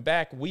possibly coming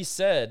back, we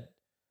said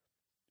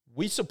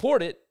we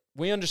support it.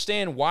 We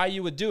understand why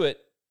you would do it,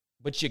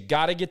 but you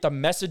got to get the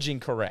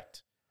messaging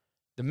correct.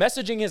 The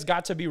messaging has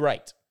got to be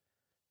right.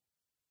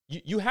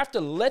 You have to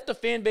let the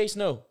fan base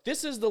know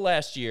this is the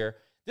last year.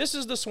 This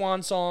is the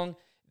swan song.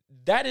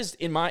 That is,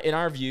 in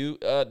our view,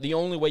 the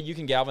only way you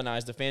can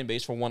galvanize the fan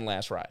base for one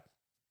last ride.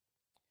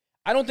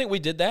 I don't think we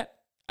did that.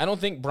 I don't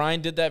think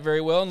Brian did that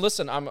very well. And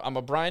listen, I'm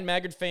a Brian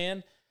Maggard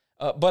fan,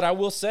 but I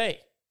will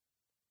say,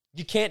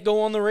 you can't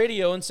go on the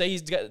radio and say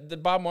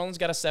that Bob Marlin's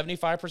got a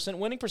 75%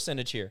 winning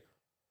percentage here,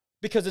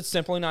 because it's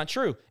simply not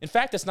true. In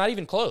fact, it's not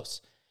even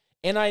close.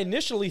 And I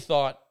initially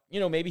thought,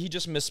 maybe he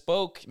just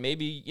misspoke,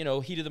 maybe,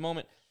 heat of the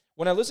moment.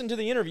 When I listened to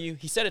the interview,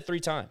 he said it 3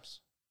 times.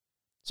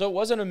 So it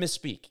wasn't a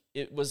misspeak.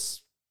 It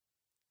was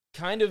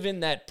kind of in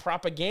that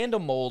propaganda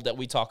mold that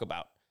we talk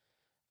about.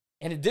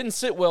 And it didn't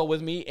sit well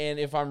with me, and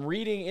if I'm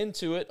reading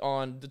into it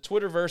on the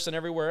Twitterverse and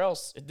everywhere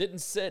else, it didn't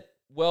sit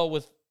well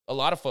with a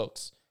lot of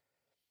folks.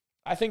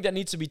 I think that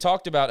needs to be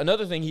talked about.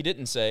 Another thing he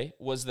didn't say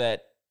was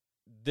that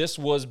this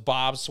was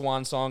Bob's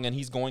swan song and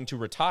he's going to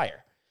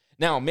retire.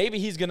 Now, maybe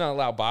he's going to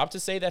allow Bob to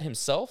say that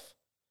himself,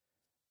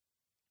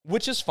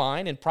 which is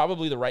fine and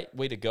probably the right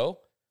way to go.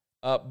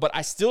 But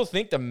I still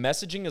think the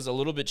messaging is a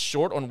little bit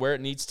short on where it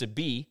needs to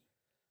be.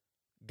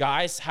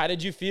 Guys, how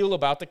did you feel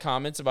about the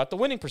comments about the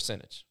winning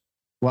percentage?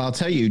 Well, I'll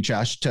tell you,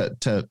 Josh,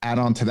 to add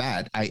on to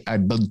that, I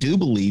do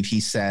believe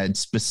he said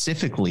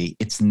specifically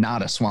it's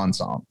not a swan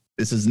song.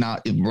 This is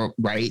not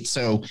right.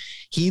 So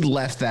he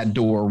left that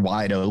door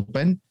wide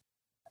open.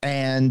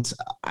 And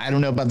I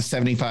don't know about the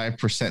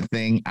 75%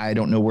 thing. I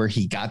don't know where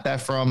he got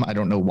that from. I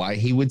don't know why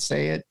he would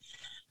say it.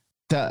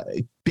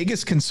 The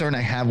biggest concern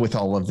I have with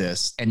all of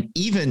this, and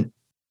even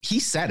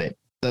he said it,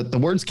 the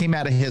words came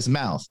out of his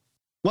mouth.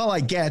 Well, I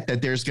get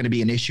that there's going to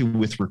be an issue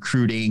with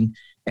recruiting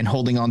and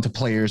holding on to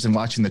players and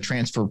watching the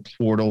transfer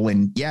portal.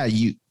 And yeah,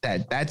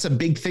 that's a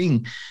big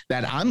thing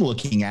that I'm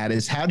looking at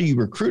is how do you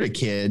recruit a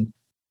kid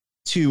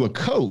to a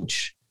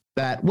coach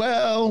that,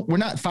 well, we're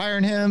not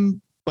firing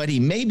him, but he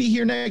may be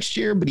here next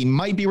year, but he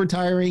might be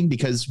retiring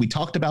because we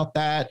talked about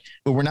that,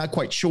 but we're not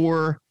quite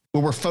sure,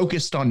 but we're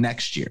focused on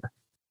next year.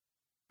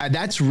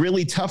 That's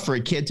really tough for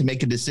a kid to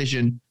make a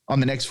decision on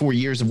the next 4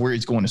 years of where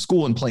he's going to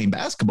school and playing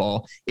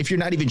basketball if you're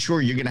not even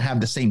sure you're going to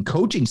have the same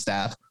coaching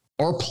staff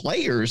or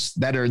players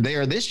that are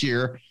there this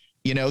year.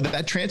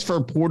 That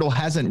transfer portal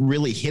hasn't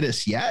really hit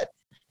us yet.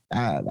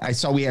 I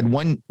saw we had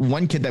one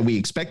kid that we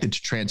expected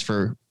to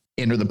transfer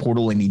enter the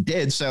portal, and he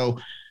did. So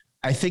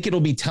I think it'll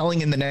be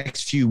telling in the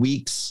next few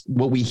weeks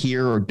what we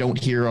hear or don't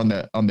hear on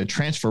the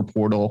transfer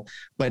portal.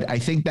 But I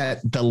think that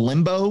the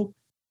limbo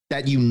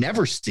that you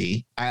never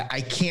see,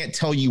 I can't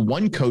tell you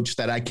one coach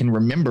that I can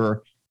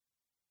remember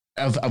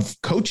of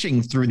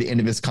coaching through the end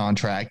of his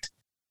contract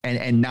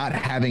and not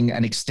having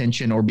an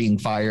extension or being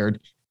fired.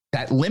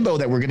 That limbo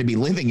that we're going to be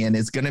living in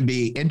is going to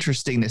be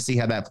interesting to see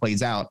how that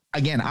plays out.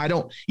 Again,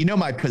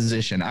 my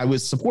position. I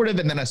was supportive,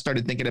 and then I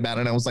started thinking about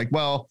it. And I was like,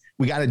 well,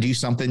 we got to do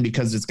something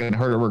because it's going to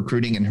hurt our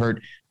recruiting and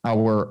hurt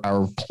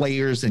our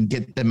players and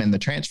get them in the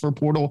transfer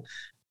portal.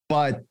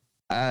 But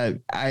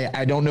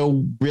I don't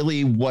know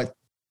really what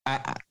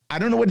I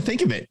don't know what to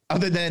think of it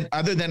other than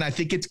I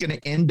think it's going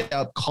to end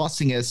up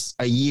costing us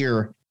a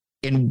year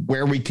in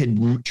where we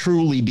could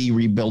truly be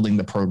rebuilding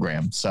the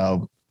program.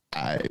 So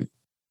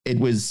it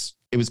was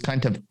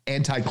kind of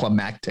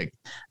anticlimactic,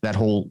 that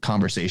whole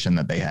conversation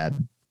that they had.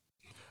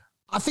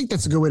 I think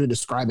that's a good way to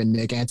describe it,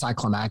 Nick,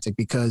 anticlimactic,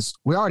 because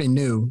we already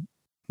knew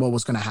what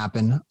was going to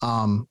happen.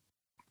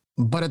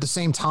 But at the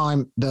same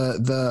time,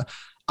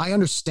 I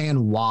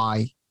understand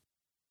why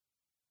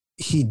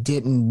he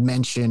didn't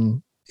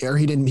mention, or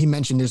he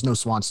mentioned there's no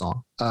swan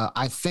song.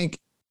 I think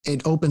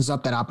it opens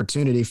up that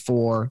opportunity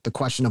for the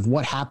question of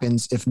what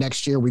happens if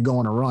next year we go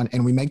on a run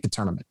and we make the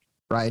tournament,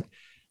 right?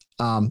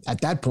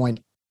 At that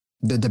point,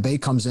 the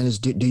debate comes in is,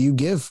 do you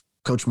give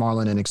Coach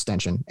Marlin an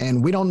extension?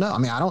 And we don't know. I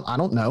mean, I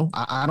don't know.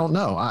 I don't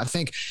know. I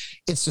think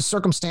it's the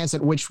circumstance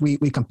at which we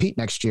compete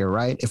next year,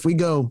 right? If we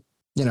go,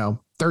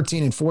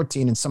 13 and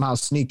 14 and somehow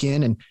sneak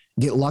in and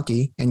get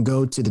lucky and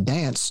go to the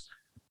dance,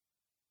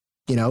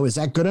 is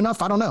that good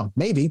enough? I don't know.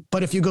 Maybe.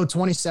 But if you go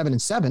 27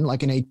 and 7,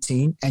 like in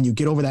 18, and you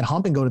get over that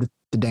hump and go to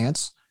the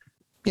dance,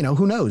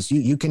 who knows?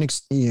 You can,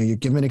 you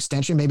give him an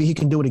extension. Maybe he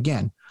can do it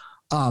again.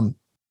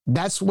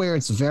 That's where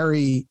it's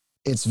very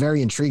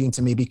intriguing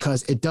to me,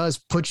 because it does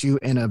put you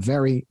in a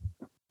very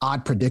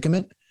odd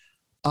predicament.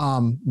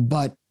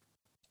 But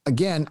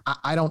again,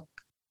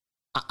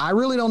 I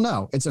really don't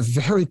know. It's a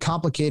very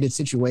complicated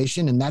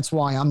situation, and that's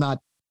why I'm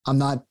not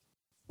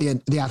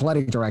the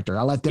athletic director.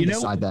 I let them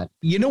decide that.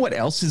 You know what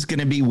else is going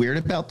to be weird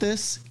about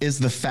this is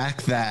the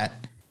fact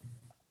that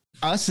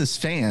us as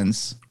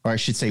fans, or I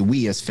should say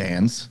we as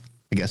fans,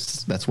 I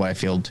guess that's why I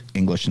failed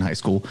English in high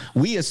school.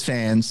 We as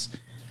fans,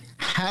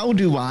 how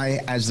do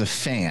I as a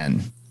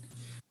fan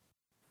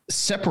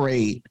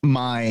separate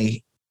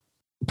my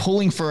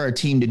pulling for our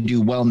team to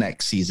do well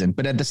next season,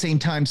 but at the same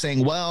time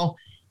saying, well,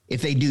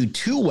 if they do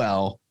too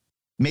well,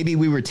 maybe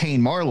we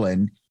retain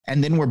Marlon,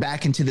 and then we're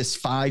back into this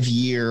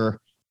 5-year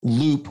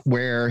loop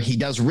where he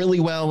does really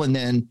well, and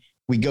then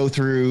we go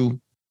through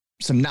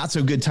some not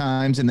so good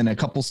times, and then a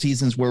couple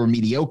seasons where we're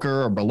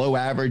mediocre or below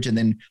average, and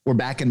then we're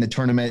back in the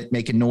tournament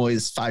making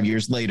noise 5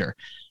 years later.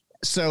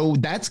 So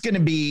that's going to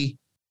be,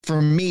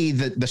 for me,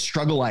 the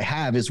struggle I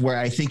have is where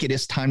I think it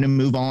is time to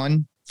move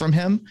on from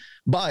him,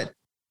 but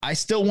I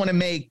still want to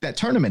make that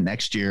tournament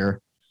next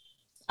year.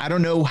 I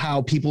don't know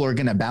how people are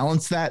going to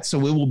balance that.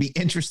 So it will be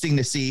interesting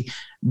to see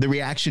the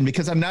reaction,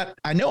 because I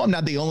know I'm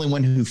not the only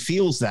one who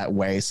feels that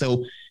way.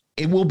 So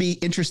it will be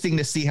interesting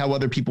to see how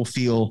other people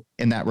feel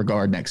in that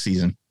regard next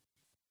season.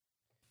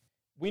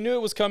 We knew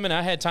it was coming.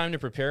 I had time to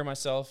prepare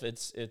myself.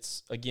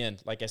 It's again,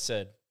 like I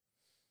said,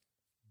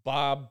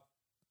 Bob,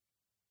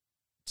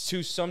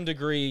 to some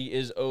degree,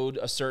 is owed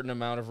a certain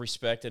amount of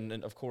respect.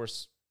 And of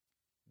course,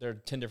 there are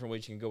 10 different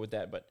ways you can go with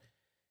that. But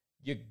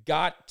you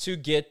got to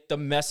get the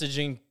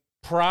messaging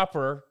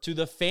proper to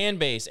the fan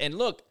base. And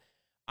look,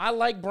 I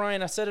like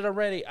Brian. I said it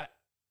already.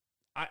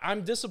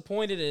 I'm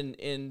disappointed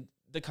in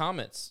the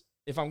comments,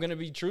 if I'm going to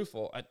be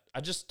truthful.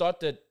 I just thought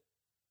that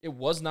it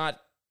was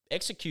not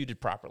executed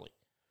properly.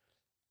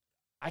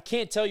 I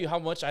can't tell you how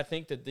much I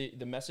think that the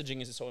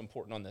messaging is so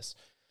important on this.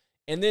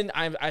 And then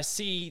I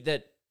see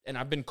that, and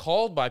I've been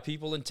called by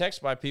people and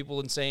texted by people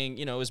and saying,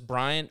 is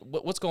Brian,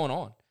 what's going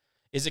on?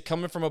 Is it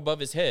coming from above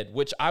his head?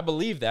 Which I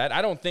believe that.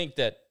 I don't think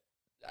that.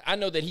 I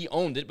know that he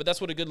owned it, but that's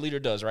what a good leader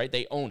does, right?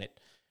 They own it.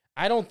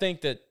 I don't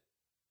think that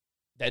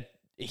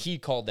he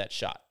called that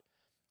shot.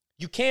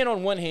 You can,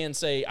 on one hand,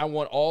 say, I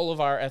want all of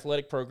our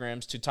athletic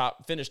programs to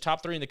finish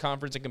top 3 in the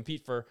conference and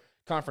compete for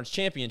conference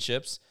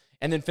championships,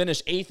 and then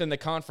finish 8th in the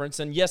conference.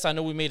 And yes, I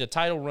know we made a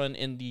title run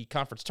in the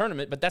conference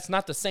tournament, but that's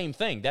not the same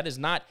thing. That is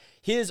not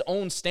his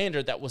own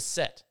standard that was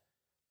set.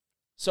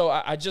 So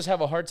I just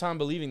have a hard time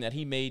believing that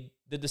he made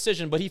the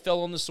decision, but he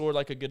fell on the sword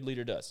like a good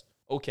leader does.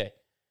 Okay.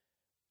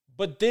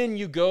 But then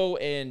you go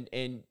and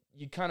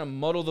you kind of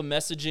muddle the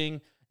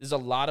messaging. There's a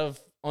lot of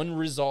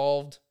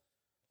unresolved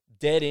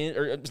dead end,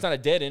 or it's not a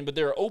dead end, but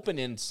there are open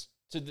ends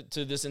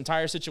to this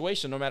entire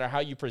situation, no matter how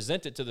you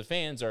present it to the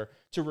fans or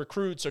to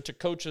recruits or to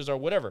coaches or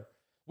whatever.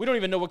 We don't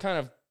even know what kind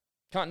of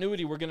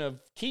continuity we're going to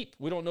keep.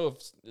 We don't know if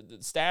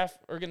the staff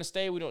are going to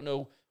stay. We don't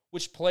know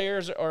which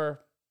players are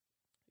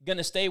going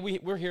to stay.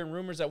 We're hearing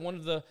rumors that one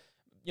of the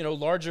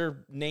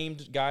larger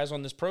named guys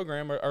on this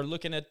program are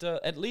looking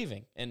at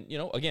leaving. And,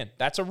 again,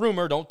 that's a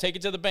rumor. Don't take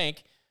it to the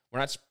bank. We're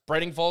not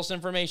spreading false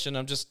information.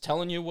 I'm just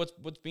telling you what's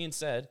being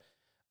said.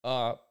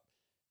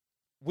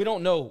 We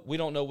don't know. We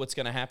don't know what's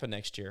going to happen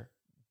next year.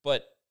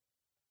 But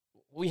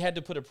we had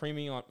to put a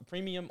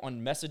premium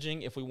on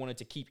messaging if we wanted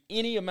to keep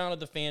any amount of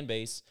the fan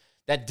base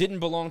that didn't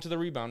belong to the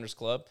Rebounders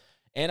Club.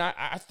 And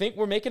I think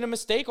we're making a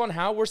mistake on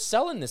how we're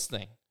selling this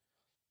thing.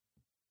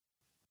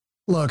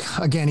 Look,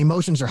 again,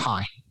 emotions are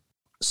high.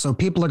 So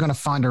people are going to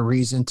find a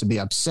reason to be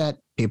upset.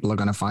 People are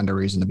going to find a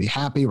reason to be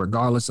happy,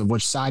 regardless of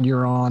which side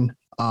you're on.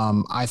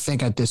 I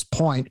think at this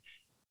point,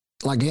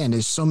 again,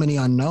 there's so many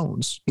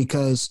unknowns,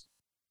 because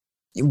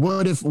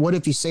what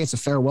if you say it's a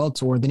farewell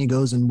tour, then he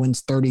goes and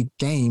wins 30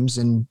 games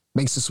and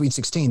makes the Sweet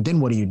 16? Then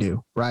what do you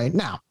do? Right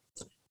now,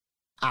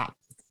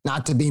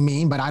 not to be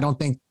mean, but I don't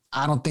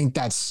think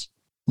that's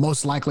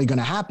most likely going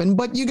to happen.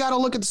 But you got to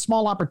look at the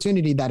small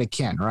opportunity that it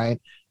can, right?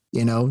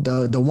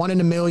 The 1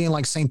 in a million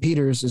like St.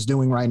 Peter's is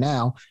doing right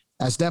now,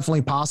 that's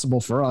definitely possible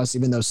for us,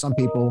 even though some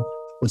people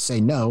would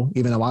say no,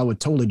 even though I would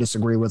totally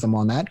disagree with them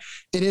on that.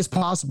 It is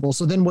possible.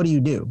 So then what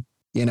do?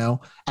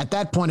 At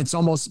that point, it's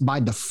almost by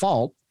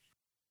default,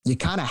 you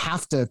kind of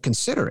have to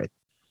consider it.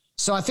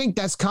 So I think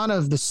that's kind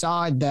of the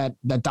side that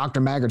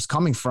Dr. Maggart's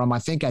coming from. I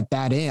think on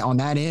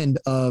that end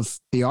of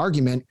the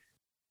argument,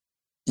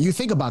 you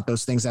think about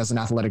those things as an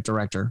athletic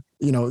director.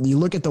 You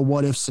look at the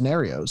what if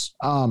scenarios.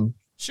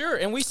 Sure,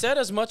 and we said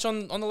as much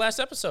on the last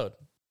episode.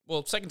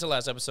 Well, second to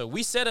last episode.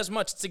 We said as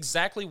much. It's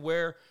exactly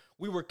where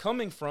we were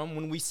coming from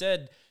when we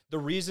said the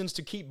reasons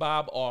to keep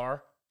Bob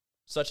are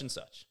such and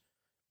such.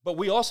 But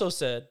we also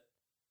said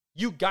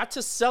you got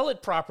to sell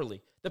it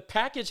properly. The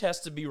package has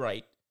to be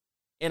right,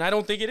 and I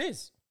don't think it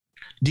is.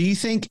 Do you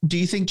think,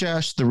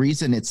 Josh, the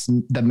reason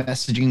the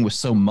messaging was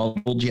so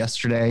muddled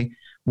yesterday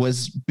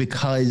was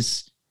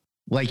because,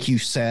 like you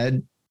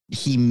said,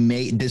 he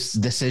made this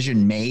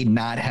decision may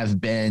not have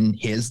been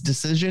his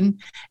decision.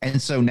 And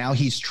so now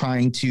he's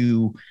trying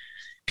to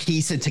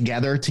piece it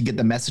together to get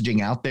the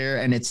messaging out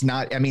there. And it's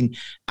not, I mean,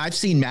 I've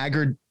seen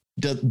Maggard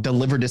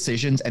deliver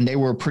decisions and they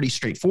were pretty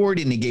straightforward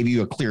and they gave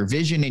you a clear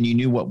vision and you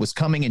knew what was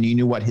coming and you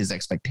knew what his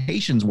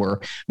expectations were.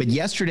 But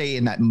yesterday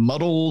in that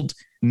muddled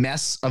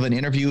mess of an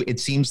interview, it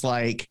seems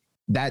like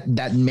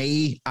that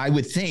may, I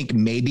would think,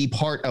 maybe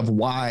part of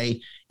why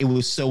it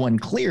was so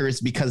unclear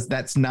is because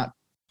that's not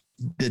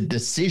the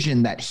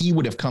decision that he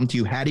would have come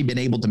to had he been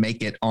able to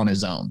make it on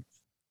his own.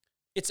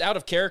 It's out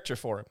of character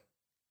for him,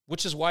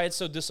 which is why it's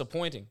so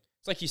disappointing.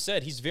 It's like you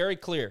said, he's very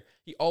clear.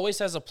 He always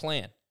has a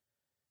plan.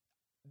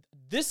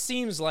 This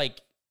seems like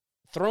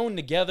thrown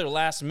together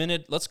last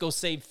minute, let's go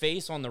save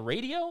face on the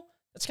radio.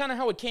 That's kind of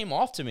how it came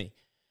off to me.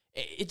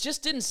 It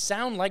just didn't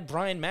sound like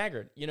Brian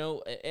Maggard, you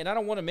know, and I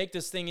don't want to make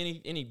this thing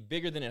any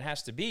bigger than it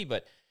has to be,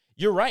 but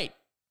you're right.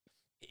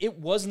 It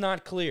was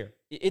not clear.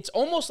 It's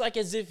almost like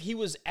as if he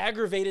was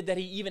aggravated that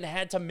he even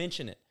had to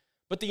mention it.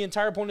 But the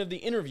entire point of the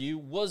interview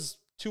was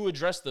to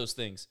address those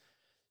things.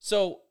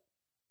 So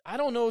I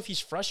don't know if he's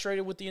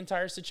frustrated with the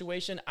entire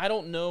situation. I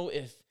don't know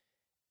if,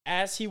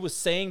 as he was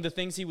saying the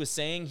things he was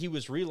saying, he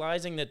was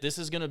realizing that this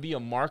is going to be a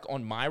mark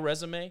on my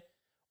resume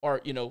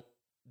or, you know,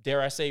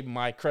 dare I say,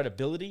 my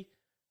credibility.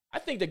 I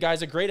think the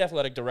guy's a great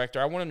athletic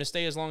director. I want him to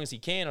stay as long as he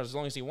can or as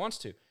long as he wants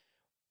to.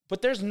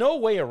 But there's no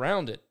way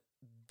around it.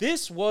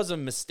 This was a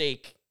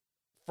mistake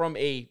from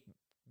a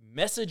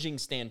messaging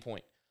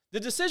standpoint.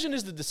 The decision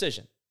is the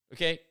decision,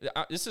 okay?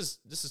 This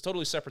is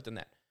totally separate than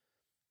that.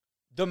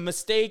 The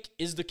mistake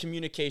is the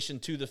communication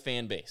to the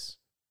fan base.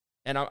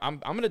 And I'm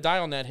going to die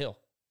on that hill.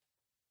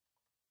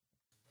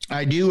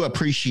 I do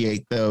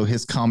appreciate, though,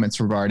 his comments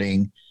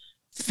regarding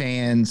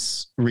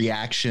fans'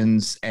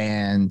 reactions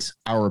and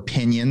our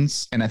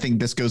opinions. And I think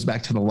this goes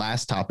back to the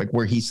last topic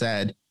where he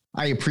said,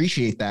 I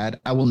appreciate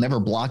that. I will never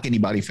block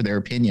anybody for their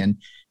opinion.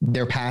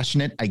 They're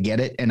passionate. I get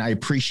it. And I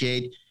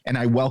appreciate and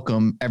I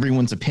welcome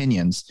everyone's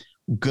opinions,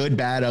 good,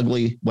 bad,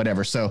 ugly,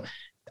 whatever. So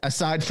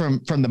aside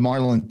from the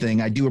Marlon thing,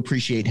 I do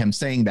appreciate him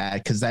saying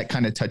that because that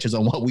kind of touches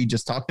on what we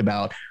just talked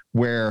about,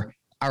 where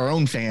our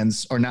own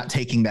fans are not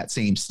taking that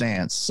same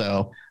stance.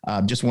 So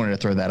just wanted to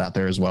throw that out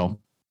there as well.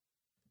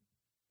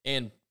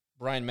 And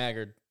Brian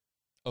Maggard,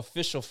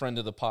 official friend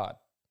of the pod.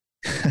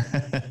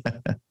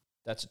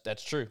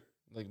 That's true.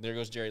 Like, there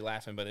goes Jerry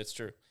laughing, but it's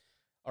true.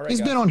 All right, he's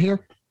guys. been on here.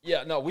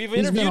 Yeah, no, we've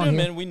interviewed him,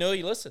 and we know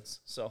he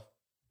listens. So,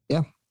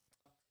 yeah.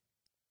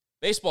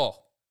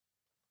 Baseball,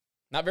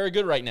 not very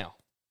good right now.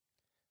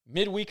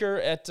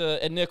 Midweeker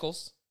at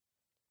Nichols.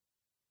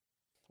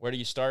 Where do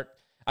you start?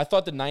 I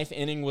thought the ninth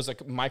inning was a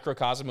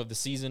microcosm of the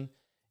season.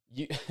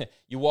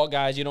 You walk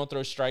guys, you don't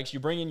throw strikes. You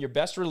bring in your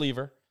best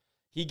reliever.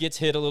 He gets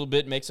hit a little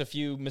bit, makes a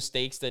few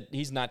mistakes that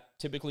he's not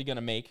typically going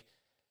to make.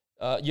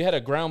 You had a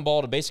ground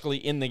ball to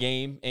basically end the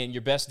game, and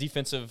your best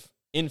defensive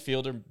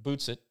infielder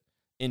boots it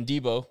in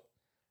Debo.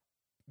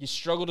 You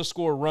struggle to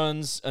score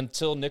runs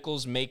until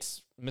Nichols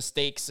makes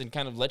mistakes and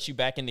kind of lets you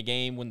back in the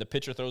game when the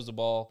pitcher throws the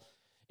ball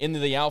into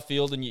the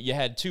outfield, and you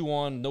had 2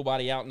 on,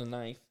 nobody out in the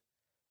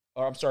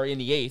in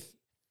the eighth.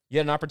 You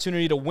had an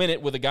opportunity to win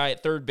it with a guy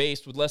at third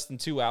base with less than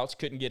 2 outs,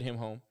 couldn't get him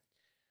home.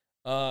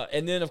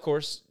 And then, of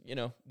course, you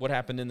know, what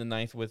happened in the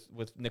ninth with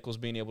Nichols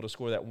being able to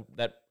score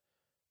that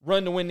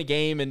run to win the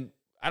game. And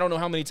I don't know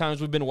how many times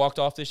we've been walked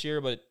off this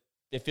year, but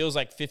it feels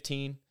like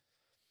 15.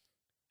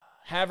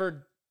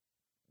 Havard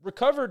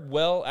recovered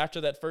well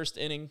after that first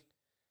inning.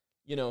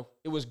 You know,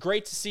 it was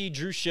great to see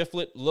Drew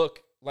Shiflett look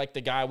like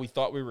the guy we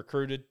thought we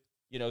recruited.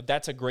 You know,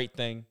 that's a great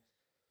thing.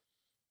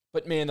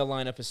 But, man, the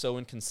lineup is so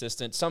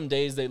inconsistent. Some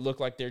days they look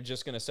like they're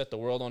just going to set the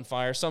world on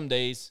fire. Some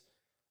days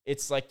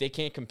it's like they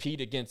can't compete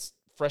against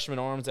freshman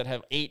arms that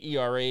have 8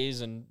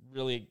 ERAs and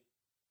really,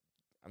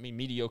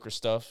 mediocre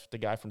stuff. The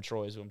guy from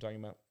Troy is who I'm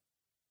talking about.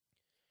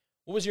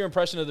 What was your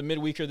impression of the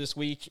midweeker this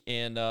week?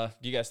 And do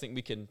you guys think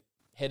we can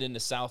head into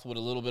South with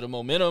a little bit of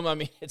momentum? I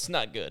mean, it's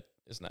not good.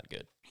 It's not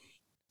good.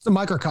 It's a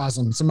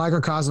microcosm. It's a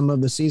microcosm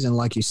of the season,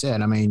 like you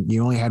said. I mean,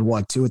 you only had,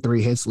 2 or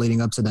 3 hits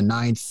leading up to the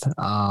ninth.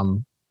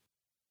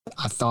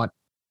 I thought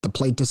the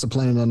plate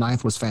discipline in the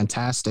ninth was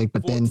fantastic,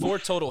 but then 4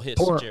 total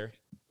hits, Jerry.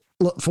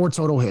 4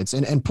 total hits.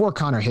 And poor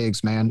Connor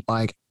Higgs, man.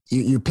 Like,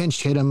 you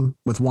pinch hit him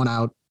with 1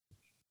 out,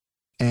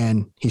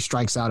 and he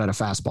strikes out at a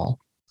fastball.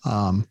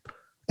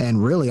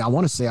 And really, I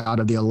want to say out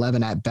of the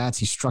 11 at-bats,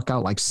 he struck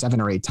out like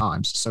 7 or 8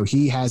 times. So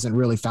he hasn't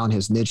really found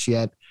his niche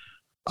yet.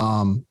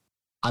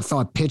 I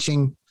thought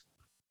pitching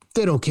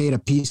did okay to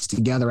piece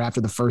together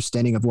after the first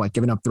inning of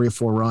giving up 3 or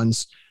 4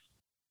 runs.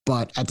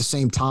 But at the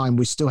same time,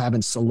 we still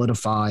haven't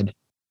solidified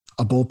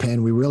a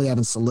bullpen. We really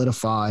haven't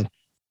solidified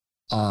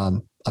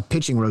a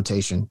pitching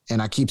rotation.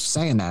 And I keep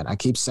saying that.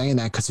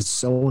 Because it's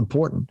so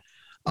important.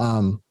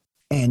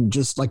 And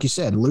just like you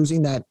said,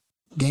 losing that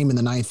game in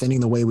the ninth inning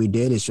the way we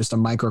did is just a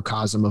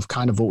microcosm of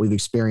kind of what we've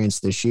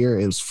experienced this year.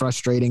 It was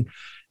frustrating.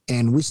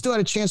 and we still had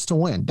a chance to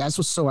win. That's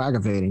what's so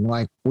aggravating.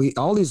 Like a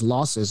lot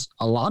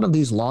of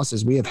these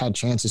losses, we have had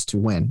chances to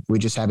win. We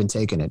just haven't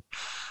taken it.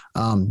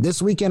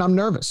 This weekend, I'm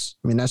nervous.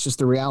 I mean, that's just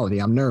the reality.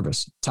 I'm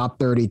nervous. Top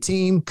 30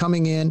 team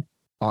coming in,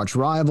 arch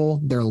rival.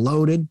 They're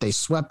loaded. They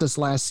swept us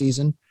last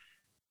season.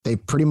 They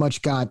pretty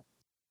much got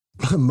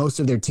most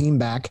of their team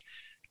back.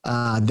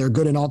 They're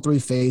good in all three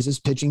phases,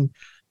 pitching,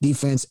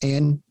 defense,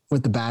 and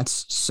with the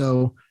bats.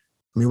 So,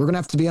 I mean, we're going to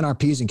have to be on our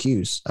P's and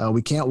Q's.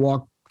 We can't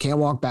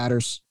walk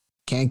batters,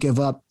 can't give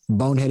up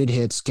boneheaded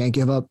hits, can't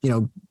give up,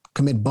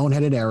 commit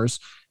boneheaded errors,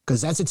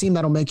 because that's a team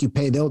that'll make you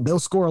pay. They'll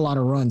score a lot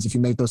of runs if you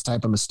make those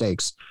type of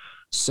mistakes.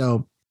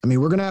 So, I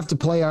mean, we're going to have to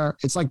play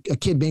it's like a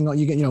kid being,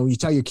 you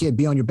tell your kid,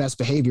 be on your best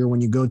behavior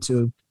when you go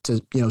to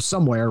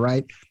somewhere,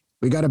 right?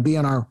 We got to be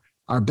on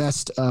our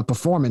best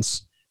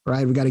performance,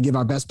 right? We got to give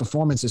our best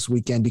performance this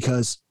weekend,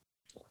 because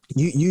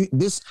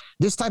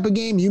this type of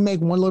game, you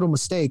make one little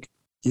mistake,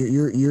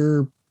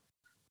 you're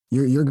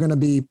going to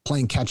be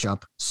playing catch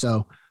up.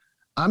 So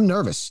I'm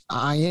nervous.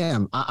 I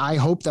am. I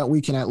hope that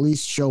we can at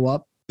least show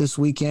up this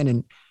weekend,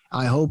 and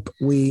I hope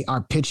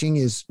our pitching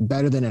is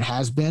better than it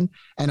has been,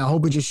 and I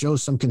hope it just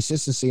shows some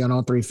consistency on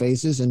all three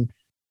phases and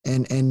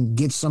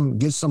get some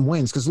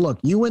wins. Because look,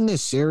 you win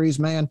this series,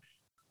 man,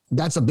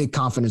 that's a big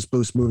confidence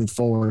boost moving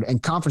forward,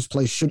 and conference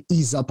play should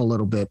ease up a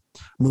little bit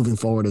moving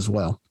forward as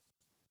well.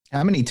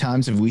 How many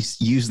times have we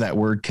used that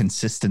word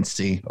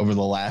consistency over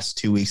the last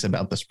 2 weeks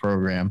about this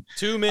program?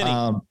 Too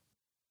many.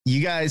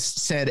 You guys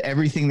said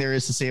everything there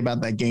is to say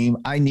about that game.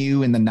 I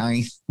knew in the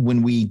ninth,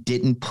 when we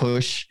didn't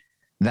push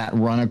that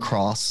run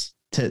across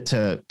to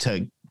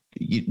the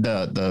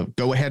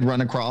go ahead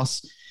run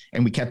across,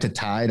 and we kept it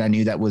tied, I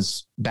knew that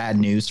was bad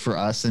news for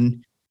us.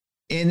 And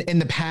in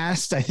the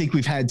past, I think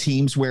we've had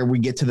teams where we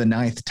get to the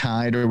ninth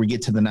tied, or we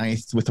get to the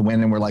ninth with a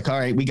win, and we're like, all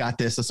right, we got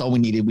this. That's all we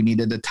needed. We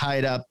needed to tie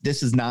it up.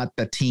 This is not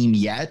the team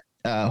yet.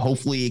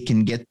 Hopefully it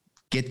can get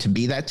to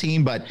be that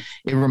team, but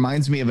it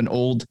reminds me of an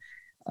old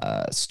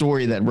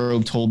story that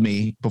Rogue told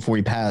me before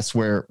he passed,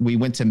 where we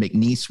went to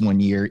McNeese one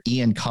year.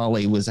 Ian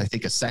Colley was, I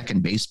think, a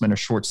second baseman or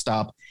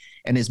shortstop,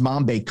 and his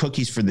mom baked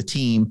cookies for the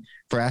team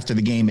for after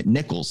the game at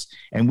Nichols.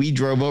 And we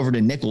drove over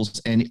to Nichols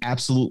and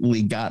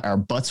absolutely got our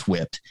butts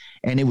whipped.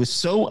 And it was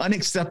so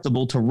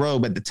unacceptable to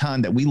Robe at the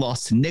time that we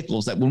lost to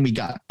Nichols that when we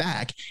got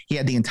back, he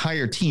had the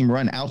entire team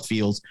run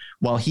outfields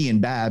while he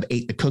and Bab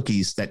ate the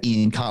cookies that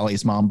Ian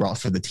Colley's mom brought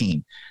for the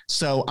team.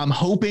 So I'm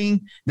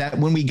hoping that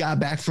when we got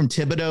back from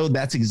Thibodeau,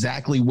 that's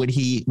exactly what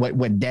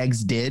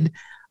Deggs did.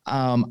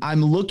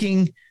 I'm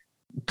looking,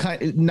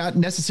 not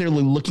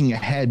necessarily looking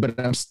ahead, but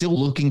I'm still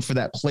looking for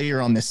that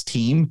player on this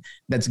team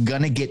that's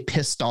going to get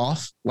pissed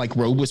off like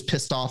Robe was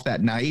pissed off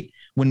that night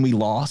when we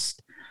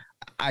lost.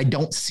 I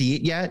don't see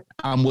it yet.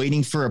 I'm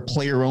waiting for a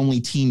player-only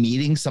team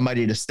meeting,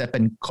 somebody to step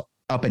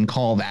up and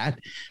call that.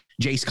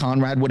 Jace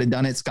Conrad would have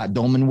done it. Scott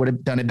Dolman would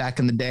have done it back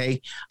in the day.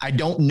 I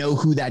don't know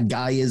who that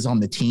guy is on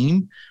the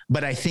team,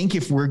 but I think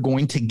if we're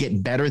going to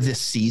get better this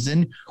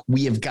season,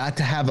 we have got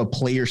to have a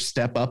player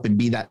step up and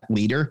be that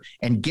leader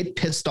and get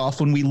pissed off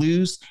when we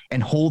lose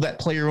and hold that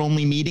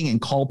player-only meeting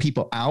and call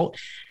people out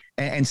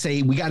and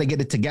say, we got to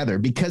get it together.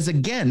 Because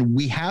again,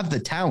 we have the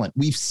talent.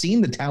 We've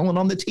seen the talent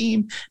on the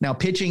team. Now,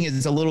 pitching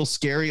is a little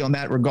scary on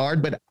that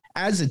regard, but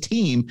as a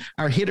team,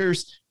 our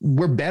hitters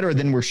were better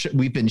than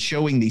we've been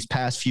showing these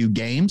past few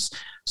games.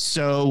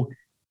 So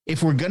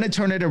if we're going to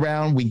turn it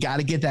around, we got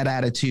to get that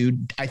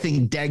attitude. I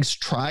think Deggs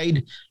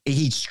tried.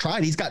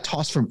 He's got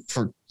tossed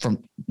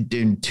from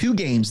in 2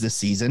 games this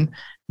season.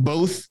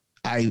 Both,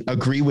 I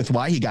agree with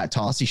why he got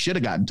tossed. He should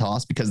have gotten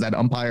tossed because that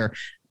umpire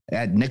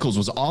at Nichols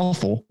was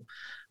awful.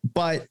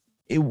 But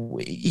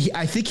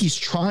I think he's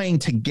trying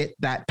to get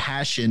that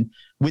passion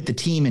with the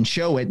team and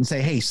show it and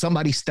say, hey,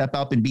 somebody step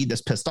up and be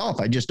this pissed off.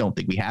 I just don't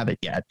think we have it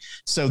yet.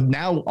 So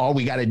now all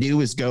we got to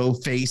do is go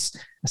face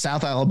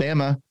South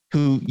Alabama,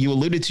 who you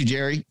alluded to,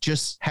 Jerry,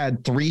 just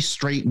had 3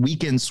 straight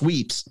weekend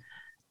sweeps.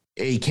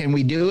 Hey, can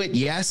we do it?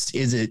 Yes.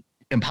 Is it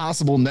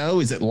impossible?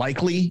 No. Is it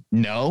likely?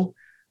 No.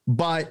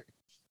 But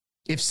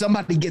if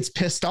somebody gets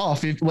pissed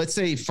off, let's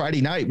say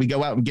Friday night, we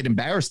go out and get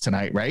embarrassed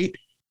tonight, right?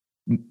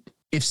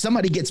 If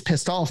somebody gets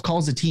pissed off,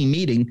 calls a team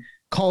meeting,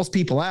 calls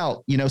people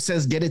out,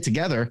 says, get it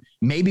together,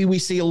 maybe we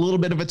see a little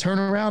bit of a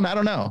turnaround. I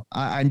don't know.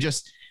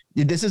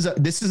 This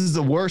is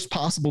the worst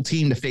possible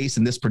team to face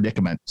in this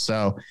predicament.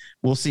 So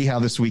we'll see how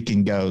this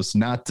weekend goes.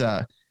 Not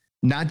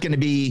going to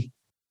be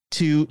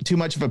too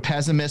much of a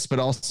pessimist, but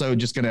also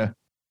just going to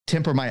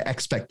temper my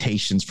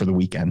expectations for the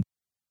weekend.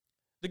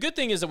 The good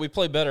thing is that we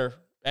play better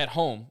at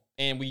home,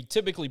 and we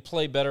typically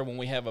play better when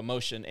we have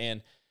emotion.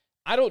 And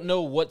I don't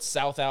know what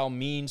South Al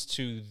means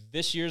to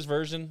this year's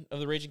version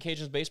of the Raging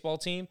Cajuns baseball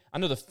team. I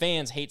know the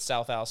fans hate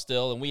South Al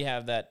still, and we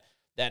have that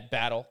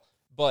battle.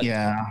 But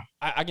yeah,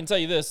 I can tell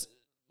you this.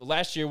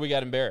 Last year, we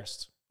got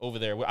embarrassed over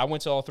there. I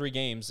went to all 3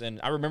 games, and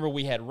I remember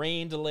we had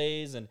rain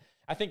delays, and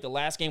I think the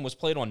last game was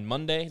played on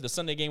Monday. The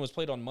Sunday game was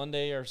played on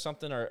Monday or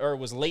something, or it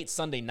was late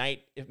Sunday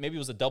night. Maybe it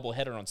was a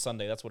doubleheader on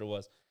Sunday. That's what it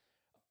was.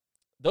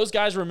 Those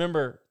guys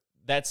remember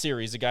that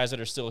series, the guys that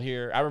are still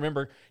here. I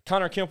remember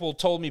Connor Kimple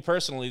told me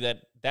personally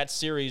that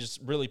series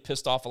really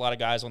pissed off a lot of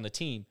guys on the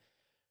team.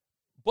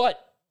 But,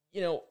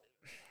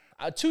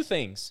 two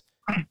things.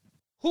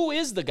 Who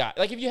is the guy?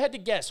 Like, if you had to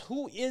guess,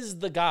 who is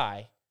the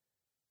guy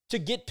to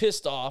get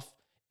pissed off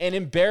and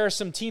embarrass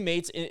some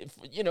teammates?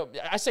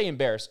 I say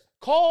embarrass.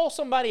 Call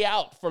somebody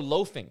out for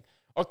loafing,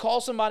 or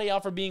call somebody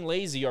out for being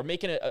lazy, or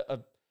making a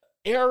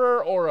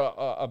error, or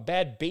a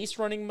bad base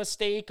running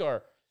mistake,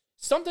 or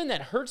something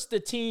that hurts the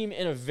team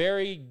in a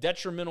very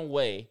detrimental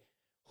way.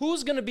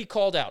 Who's going to be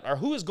called out, or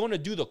who is going to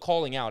do the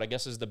calling out, I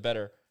guess, is the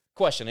better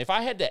question. If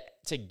I had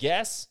to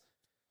guess,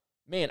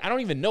 man, I don't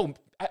even know.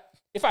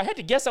 If I had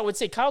to guess, I would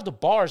say Kyle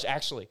DeBarge,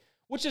 actually,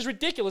 which is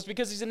ridiculous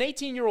because he's an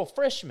 18-year-old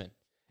freshman.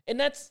 And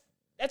that's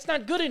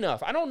not good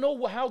enough. I don't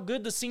know how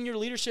good the senior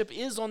leadership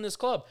is on this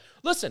club.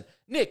 Listen,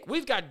 Nick,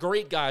 we've got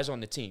great guys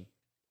on the team.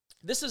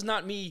 This is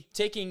not me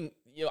taking,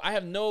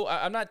 I'm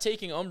not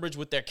taking umbrage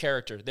with their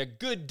character. They're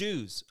good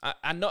dudes.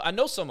 I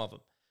know some of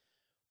them.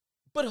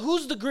 But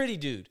who's the gritty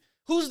dude?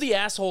 Who's the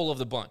asshole of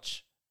the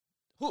bunch?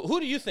 Who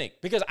do you think?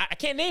 Because I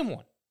can't name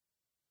one.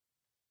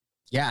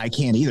 Yeah, I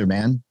can't either,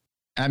 man.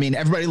 I mean,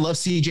 everybody loves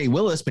C.J.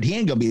 Willis, but he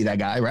ain't gonna be that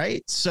guy,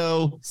 right?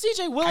 So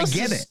C.J. Willis, I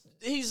get it.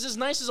 He's as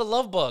nice as a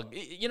love bug.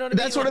 You know what I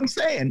mean? That's what I'm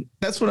saying.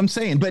 That's what I'm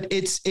saying. But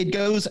it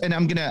goes, and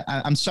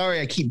I'm sorry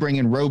I keep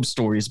bringing Robe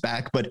stories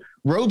back, but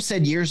Robe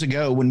said years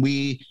ago when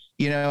we,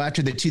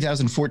 after the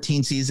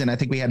 2014 season, I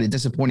think we had a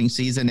disappointing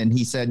season, and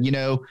he said,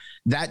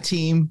 that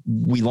team,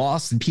 we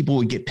lost, and people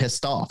would get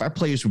pissed off. Our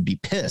players would be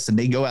pissed, and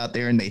they go out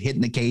there and they hit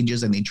in the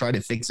cages and they try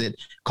to fix it,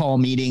 call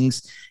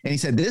meetings. And he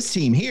said, this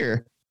team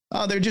here,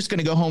 they're just going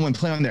to go home and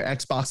play on their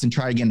Xbox and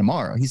try again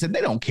tomorrow. He said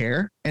they don't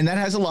care. And that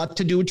has a lot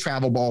to do with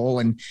travel ball,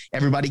 and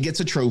everybody gets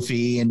a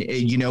trophy, and,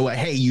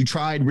 hey, you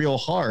tried real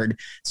hard.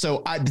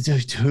 So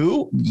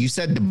who? You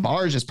said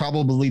DeBarge is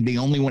probably the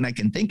only one I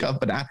can think of,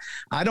 but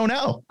I don't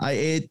know.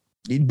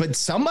 But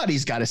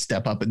somebody's got to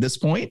step up at this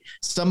point.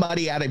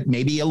 Somebody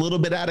maybe a little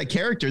bit out of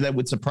character that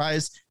would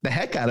surprise the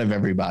heck out of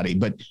everybody.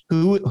 But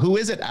who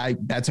is it?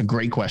 That's a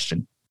great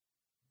question.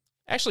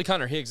 Actually,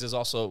 Connor Higgs is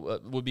also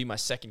would be my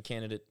second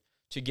candidate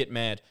to get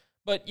mad.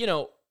 But,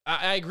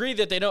 I agree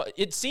that they don't.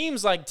 It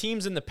seems like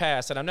teams in the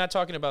past, and I'm not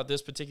talking about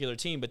this particular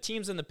team, but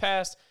teams in the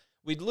past,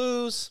 we'd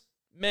lose,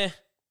 we'll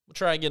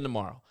try again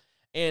tomorrow.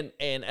 And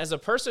as a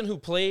person who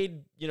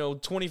played,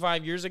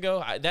 25 years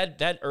ago,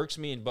 that irks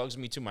me and bugs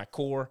me to my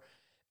core.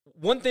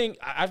 One thing,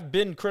 I've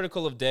been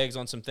critical of Deggs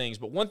on some things,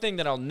 but one thing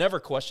that I'll never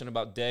question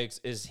about Deggs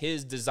is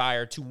his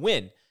desire to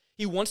win.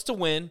 He wants to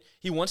win.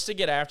 He wants to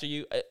get after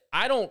you.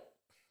 I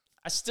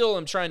still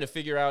am trying to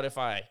figure out if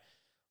I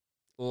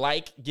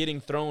like getting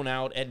thrown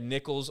out at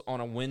Nichols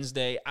on a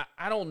Wednesday.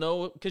 I don't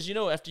know, because,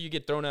 after you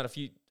get thrown out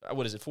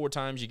 4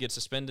 times, you get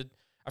suspended?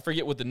 I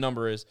forget what the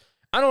number is.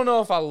 I don't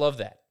know if I love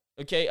that,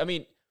 okay? I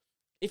mean,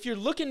 if you're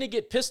looking to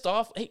get pissed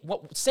off, hey,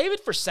 save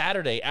it for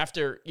Saturday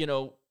after,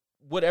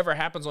 whatever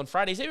happens on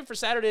Friday. Save it for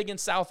Saturday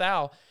against South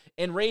Al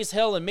and raise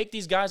hell and make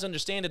these guys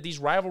understand that these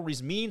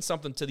rivalries mean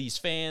something to these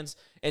fans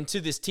and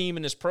to this team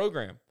and this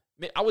program.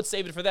 I would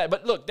save it for that.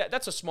 But look,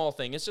 that's a small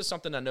thing. It's just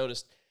something I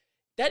noticed.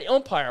 That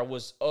umpire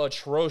was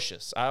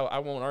atrocious. I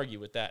won't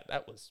argue with that.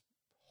 That was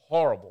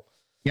horrible.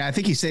 Yeah, I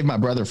think he saved my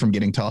brother from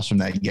getting tossed from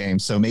that game.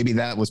 So maybe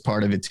that was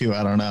part of it too.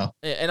 I don't know.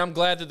 And I'm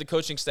glad that the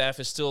coaching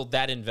staff is still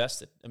that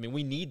invested. I mean,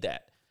 we need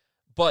that.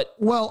 But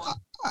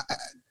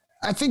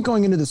I think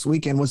going into this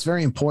weekend, what's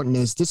very important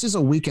is this is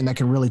a weekend that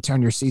can really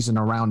turn your season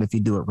around if you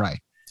do it right.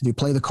 If you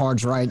play the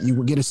cards right, you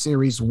will get a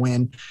series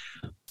win.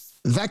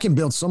 That can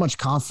build so much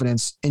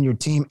confidence in your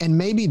team. And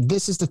maybe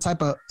this is the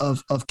type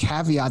of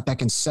caveat that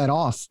can set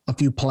off a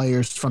few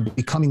players from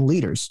becoming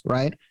leaders,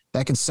 right?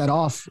 That can set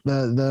off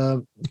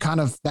that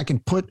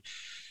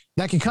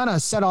can kind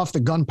of set off the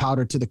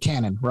gunpowder to the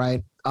cannon,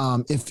 right?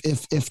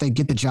 If they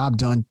get the job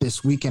done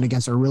this weekend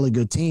against a really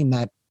good team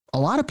that a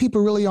lot of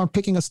people really aren't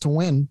picking us to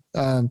win,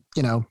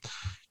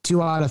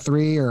 2 out of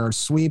 3 or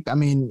sweep. I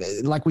mean,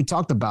 like we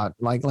talked about,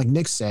 like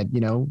Nick said,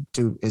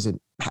 is it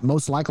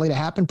most likely to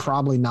happen?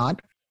 Probably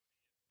not.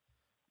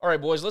 All right,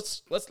 boys,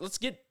 let's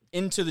get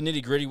into the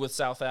nitty-gritty with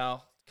South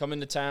Al. Come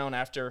into town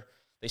after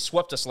they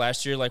swept us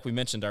last year, like we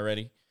mentioned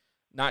already.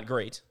 Not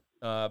great.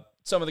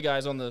 Some of the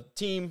guys on the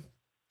team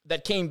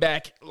that came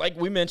back, like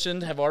we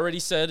mentioned, have already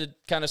said it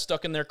kind of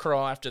stuck in their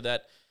craw after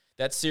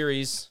that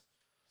series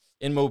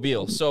in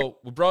Mobile. So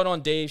we brought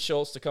on Dave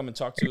Schultz to come and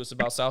talk to us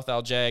about South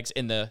Al Jags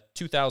in the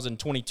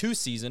 2022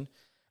 season.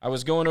 I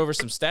was going over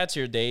some stats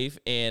here, Dave,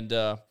 and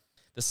the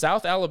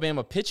South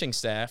Alabama pitching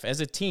staff as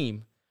a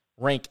team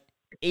rank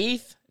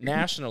 8th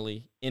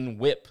nationally in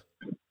WHIP.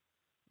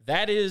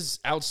 That is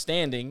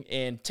outstanding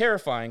and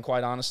terrifying,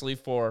 quite honestly,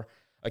 for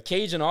a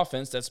Cajun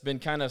offense that's been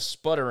kind of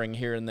sputtering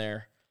here and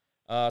there.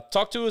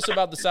 Talk to us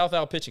about the South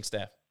Al pitching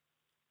staff.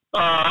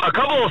 A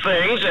couple of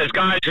things, as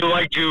guys who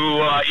like to,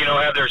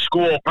 have their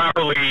school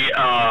properly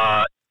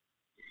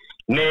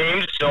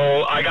named.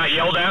 So I got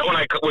yelled at when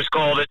I was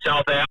called at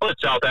South Al.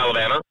 It's South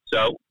Alabama.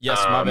 So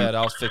yes, my bad.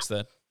 I'll fix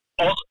that.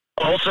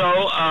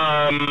 Also,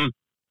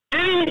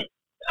 didn't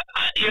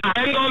I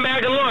haven't gone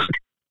back and looked.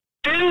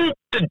 Didn't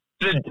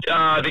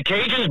the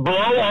Cajuns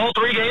blow all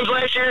 3 games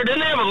last year? Didn't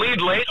they have a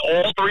lead late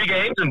all 3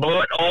 games and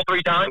blow it all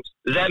 3 times?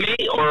 Is that me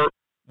or?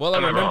 Well, I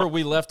remember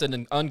we left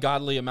an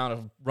ungodly amount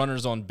of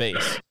runners on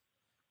base.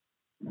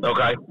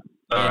 Okay.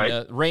 All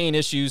right. Rain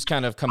issues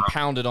kind of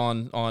compounded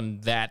on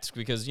that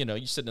because,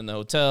 you're sitting in the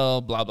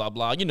hotel, blah, blah,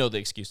 blah. You know the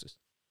excuses.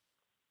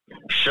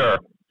 Sure.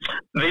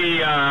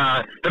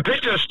 The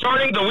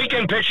pitching, the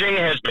weekend pitching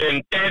has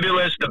been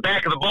fabulous. The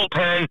back of the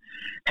bullpen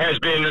has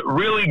been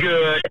really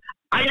good.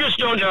 I just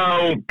don't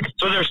know.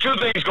 So there's 2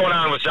 things going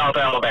on with South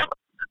Alabama.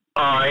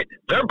 All right.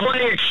 They're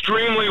playing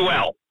extremely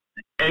well,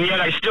 and yet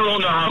I still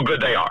don't know how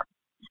good they are.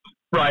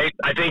 Right.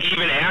 I think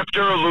even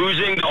after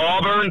losing to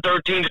Auburn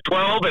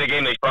 13-12 in a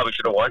game they probably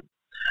should have won,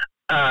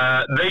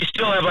 they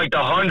still have like the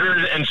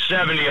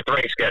 170th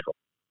ranked schedule.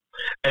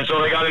 And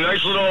so they got a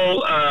nice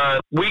little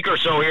week or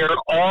so here,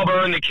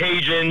 Auburn, the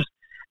Cajuns,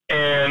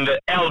 and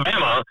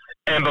Alabama.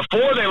 And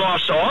before they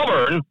lost to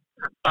Auburn,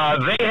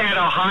 they had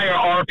a higher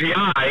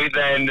RPI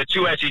than the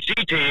 2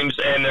 SEC teams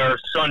and their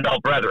Sun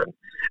Belt brethren.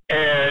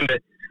 And,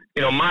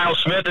 Miles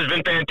Smith has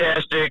been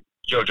fantastic.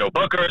 JoJo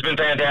Booker has been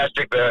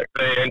fantastic.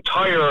 The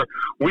entire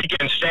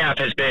weekend staff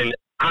has been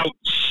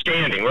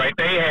outstanding, right?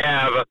 They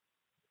have,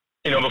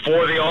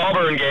 before the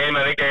Auburn game,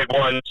 I think they had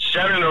won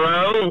 7 in a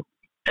row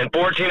and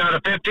 14 out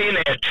of 15.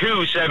 They had 2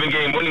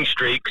 7-game winning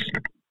streaks,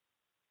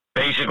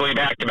 basically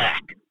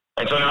back-to-back.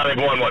 And so now they've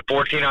won,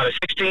 14 out of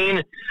 16.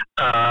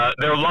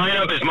 Their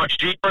lineup is much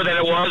deeper than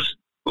it was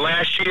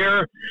last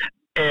year.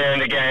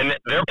 And, again,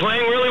 they're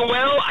playing really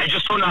well. I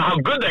just don't know how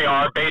good they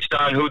are based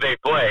on who they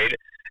played.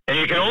 And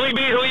you can only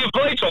beat who you've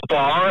played so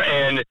far.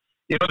 And,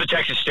 the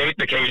Texas State,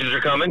 the Cajuns are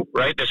coming,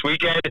 right, this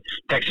weekend.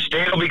 Texas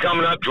State will be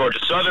coming up. Georgia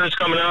Southern is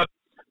coming up.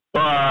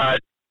 But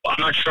I'm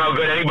not sure how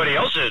good anybody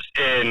else is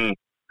in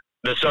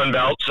the Sun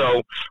Belt.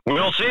 So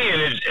we'll see.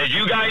 And as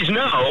you guys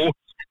know,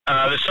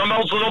 the Sun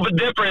Belt's a little bit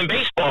different in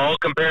baseball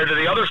compared to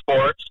the other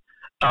sports.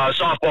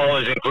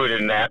 Softball is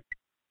included in that.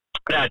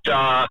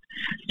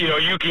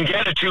 You can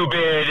get a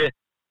 2-bid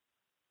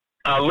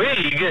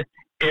league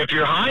if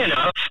you're high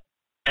enough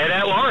and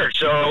at large.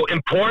 So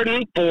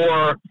important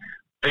for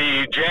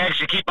the Jags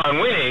to keep on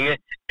winning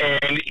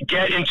and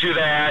get into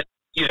that,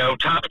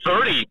 top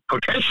 30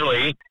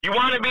 potentially. You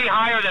want to be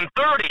higher than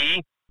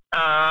 30,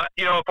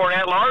 for an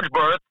at-large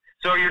berth.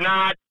 So you're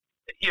not,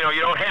 you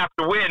don't have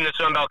to win the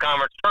Sun Belt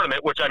Conference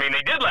tournament, which, they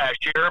did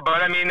last year. But,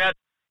 that's,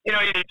 you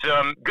need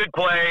some good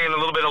play and a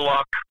little bit of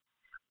luck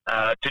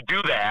to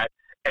do that.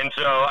 And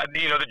so,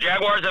 the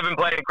Jaguars have been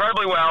playing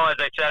incredibly well. As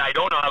I said, I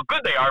don't know how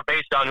good they are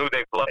based on who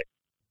they've played.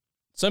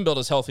 Sunbelt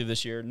is healthy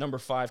this year, number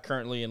 5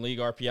 currently in league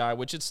RPI,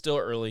 which it's still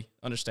early,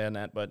 understand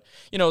that, but,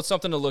 it's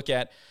something to look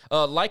at.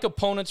 Like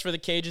opponents for the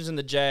Cajuns and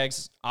the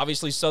Jags,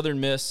 obviously Southern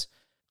Miss.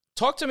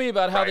 Talk to me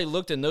about how they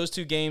looked in those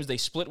 2 games. They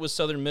split with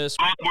Southern Miss.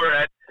 We're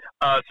at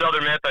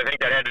Southern Miss. I think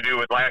that had to do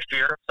with last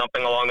year,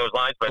 something along those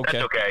lines, but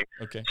that's okay.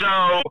 Okay.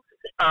 So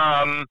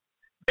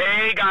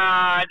they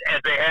got,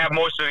 as they have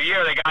most of the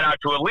year, they got out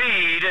to a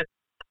lead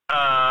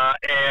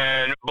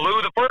and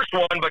blew the first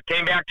one, but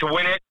came back to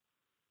win it.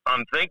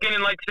 I'm thinking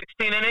in like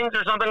 16 innings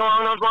or something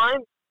along those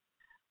lines.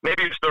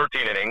 Maybe it was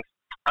 13 innings.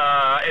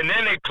 And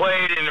then they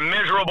played in a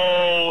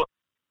miserable,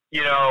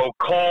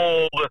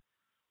 cold,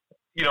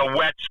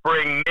 wet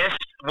spring mist.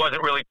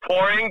 Wasn't really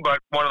pouring, but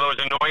one of those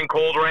annoying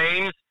cold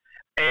rains.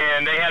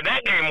 And they had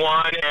that game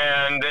won,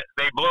 and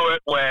they blew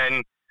it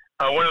when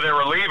one of their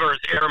relievers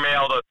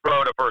airmailed a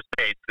throw to first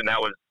base, and that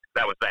was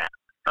that.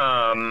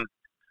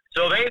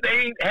 So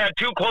they had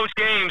 2 close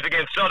games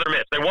against Southern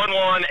Miss. They won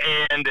one,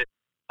 and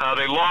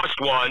they lost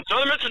one.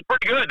 Southern Miss is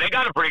pretty good. They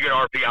got a pretty good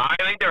RPI. I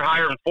think they're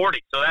higher than 40,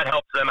 so that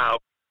helps them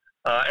out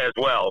as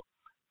well.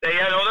 Those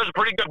are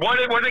pretty good. What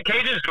did the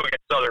Cajuns do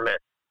against Southern Miss?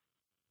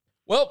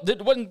 Well,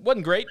 it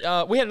wasn't great.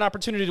 We had an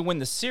opportunity to win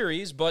the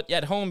series, but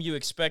at home you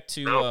expect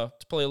to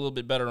play a little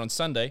bit better on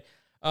Sunday.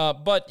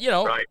 But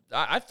right.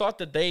 I thought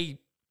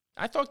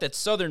that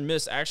Southern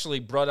Miss actually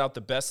brought out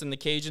the best in the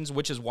Cajuns,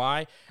 which is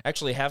why I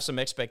actually have some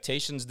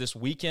expectations this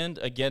weekend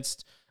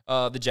against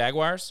the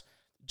Jaguars.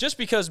 Just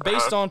because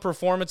based on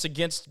performance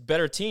against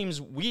better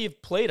teams,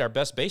 we've played our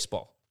best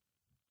baseball.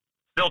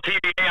 Still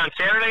TBA on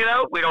Saturday,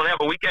 though? We don't have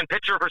a weekend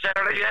pitcher for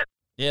Saturday yet?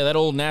 Yeah, that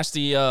old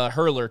nasty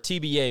hurler,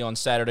 TBA on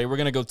Saturday. We're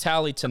going to go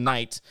Tally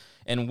tonight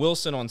and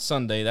Wilson on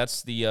Sunday.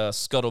 That's the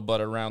scuttlebutt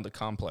around the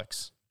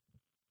complex.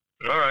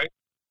 All right.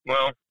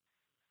 Well,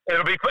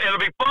 it'll be fun.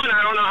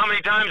 I don't know how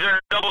many times there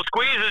are double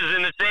squeezes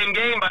in the same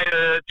game by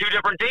 2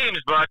 different teams,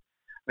 but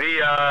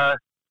I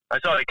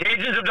saw the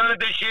Cajuns have done it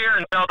this year,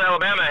 and South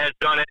Alabama has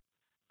done it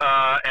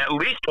at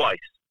least twice,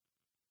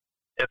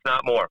 if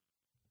not more.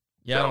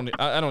 Yeah,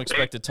 I don't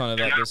expect a ton of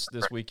that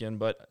this weekend,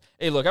 but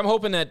hey, look, I'm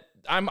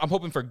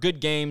hoping for good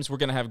games. We're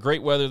going to have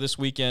great weather this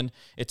weekend.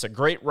 It's a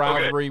great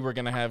rivalry. Okay. We're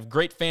going to have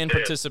great fan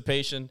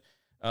participation.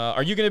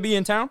 Are you going to be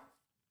in town?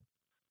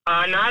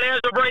 Not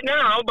as of right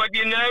now, but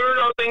you never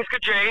know. Things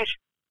could change.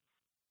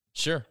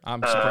 Sure.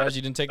 I'm surprised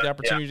you didn't take the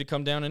opportunity to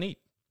come down and eat.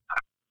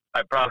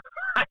 I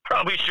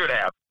probably should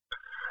have.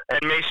 and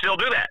may still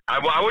do that.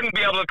 I wouldn't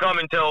be able to come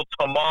until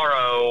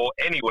tomorrow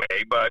anyway,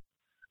 but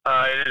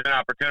it is an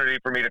opportunity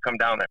for me to come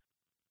down there.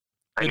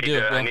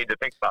 I need to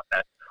think about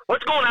that.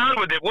 What's going on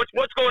with it?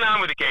 What's going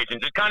on with the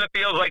Cajuns? It kind of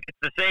feels like it's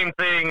the same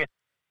thing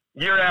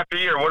year after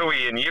year. What are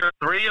we in year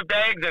 3 of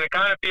Dags? And it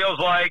kind of feels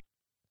like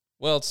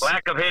it's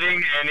lack of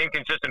hitting and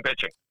inconsistent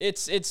pitching.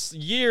 It's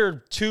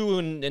year 2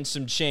 and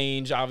some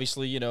change.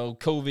 Obviously,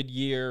 COVID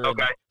year,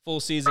 and full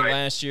season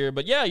last year.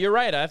 But yeah, you're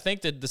right. I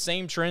think that the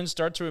same trends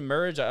start to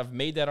emerge. I've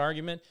made that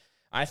argument.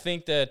 I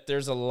think that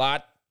there's a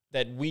lot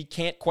that we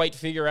can't quite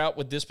figure out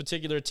with this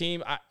particular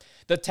team.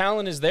 The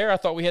talent is there. I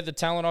thought we had the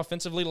talent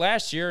offensively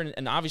last year,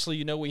 and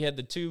obviously, we had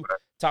the 2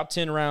 top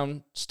 10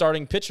 round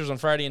starting pitchers on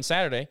Friday and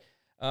Saturday,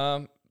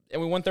 and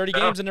we won 30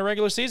 games in the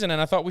regular season.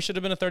 And I thought we should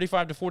have been a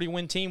 35-40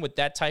 win team with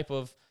that type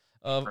of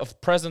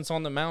presence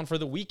on the mound for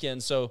the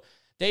weekend. So,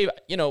 Dave,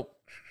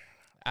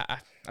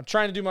 I'm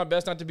trying to do my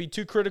best not to be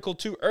too critical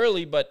too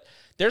early, but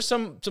there's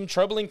some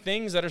troubling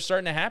things that are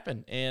starting to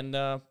happen, and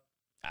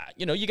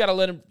you gotta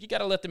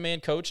let the man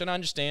coach. And I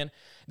understand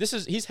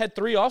he's had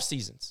 3 off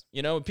seasons.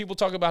 People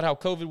talk about how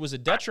COVID was a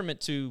detriment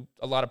to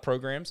a lot of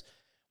programs.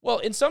 Well,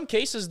 in some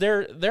cases,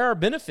 there are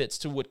benefits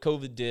to what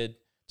COVID did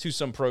to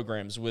some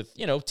programs with,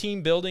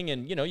 team building,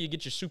 and, you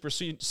get your super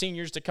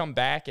seniors to come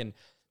back, and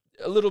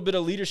a little bit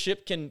of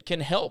leadership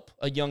can help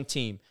a young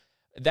team.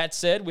 That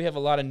said, we have a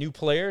lot of new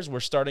players.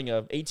 We're starting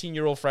a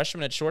 18-year-old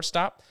freshman at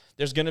shortstop.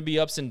 There's going to be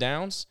ups and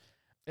downs.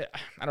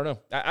 I don't know.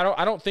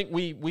 I don't think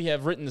we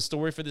have written the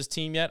story for this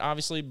team yet,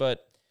 obviously,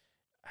 but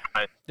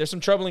there's some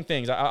troubling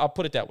things. I'll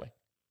put it that way.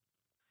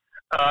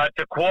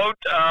 To quote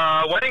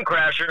Wedding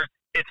Crashers,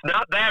 it's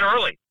not that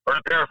early. Or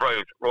to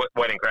paraphrase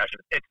Wedding Crashers,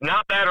 it's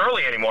not that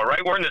early anymore,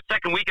 right? We're in the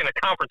second week in the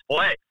conference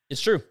play.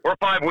 It's true. We're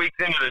 5 weeks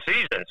into the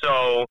season.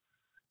 So,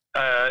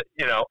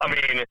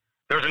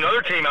 there's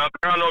another team out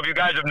there. I don't know if you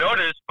guys have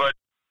noticed, but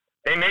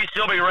they may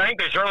still be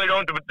ranked. They certainly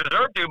don't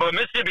deserve to, but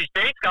Mississippi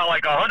State's got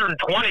like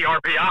 120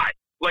 RPI.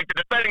 Like, the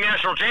defending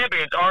national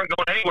champions aren't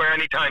going anywhere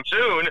anytime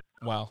soon.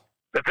 Wow.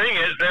 The thing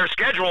is, their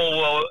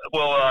schedule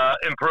will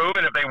improve,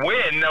 and if they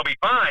win, they'll be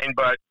fine.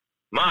 But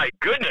my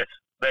goodness,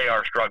 they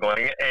are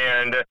struggling.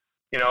 And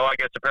I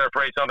guess to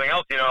paraphrase something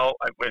else, is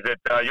it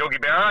Yogi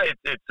Berra?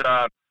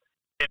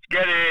 It's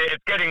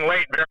getting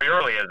late very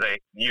early, as they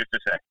used to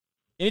say.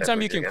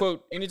 Anytime you can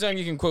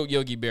quote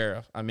Yogi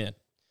Berra, I'm in.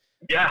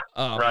 Yeah,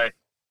 right.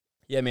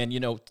 Yeah, man,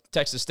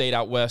 Texas State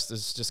out west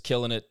is just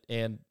killing it.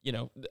 And,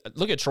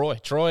 look at Troy.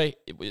 Troy,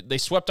 they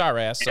swept our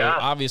ass. So,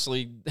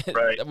 obviously,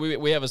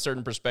 we have a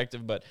certain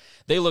perspective. But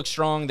they look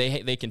strong.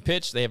 They can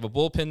pitch. They have a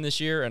bullpen this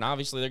year. And,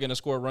 obviously, they're going to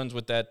score runs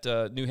with that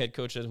new head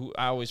coach, who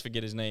I always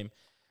forget his name.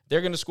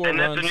 They're going to score runs.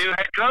 And that's a new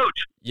head coach.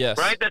 Yes.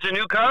 Right? That's a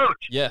new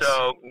coach. Yes.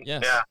 So,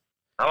 yes. Yeah.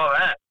 How about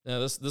that? Yeah,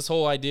 this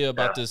whole idea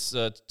about this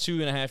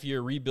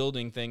 2.5-year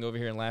rebuilding thing over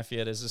here in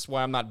Lafayette is just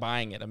why I'm not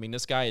buying it. I mean,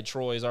 this guy at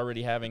Troy is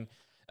already having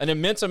an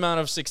immense amount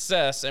of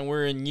success, and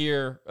we're in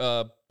year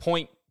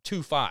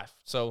 0.25.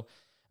 So,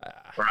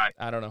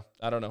 I don't know.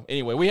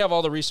 Anyway, we have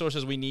all the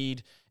resources we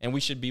need, and we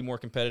should be more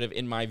competitive,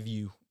 in my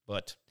view.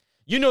 But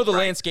the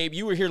landscape.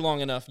 You were here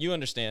long enough. You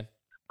understand.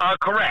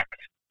 Correct.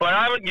 But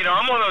I'm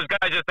one of those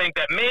guys that think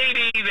that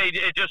maybe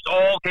it just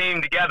all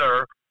came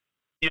together,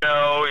 in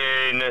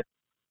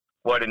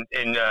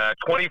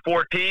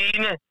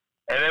 2014, and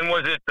then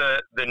was it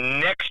the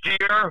next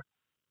year?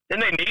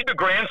 Didn't they need the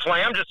Grand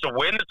Slam just to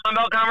win the Sun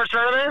Belt Conference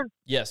tournament?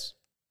 Yes.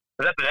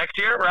 Was that the next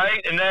year,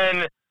 right? And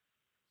then,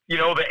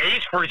 the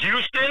ace for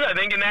Houston, I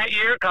think in that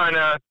year, kind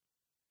of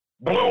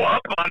blew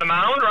up on the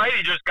mound, right?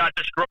 He just got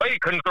destroyed. He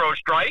couldn't throw a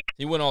strike.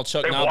 He went all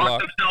Chuck Knobloch. They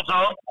walked themselves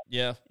home.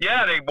 Yeah.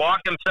 Yeah, they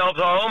walked themselves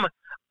home.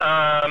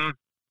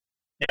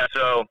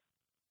 So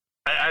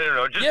I don't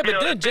know. Just,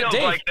 but then,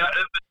 Dave, like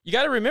you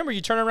got to remember,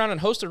 you turn around and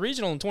host a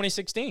regional in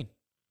 2016.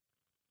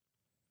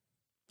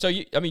 So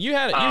you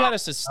had a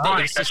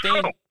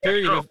sustained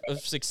period of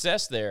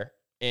success there,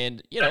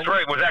 and that's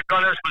right. Was that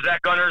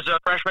Gunner's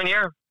freshman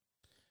year?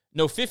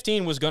 No,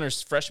 15 was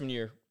Gunner's freshman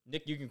year.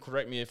 Nick, you can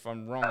correct me if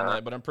I'm wrong on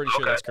that, but I'm pretty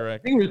sure that's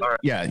correct.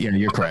 Yeah,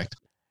 you're correct.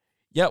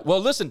 Yeah, well,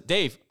 listen,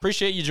 Dave,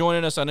 appreciate you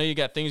joining us. I know you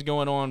got things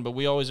going on, but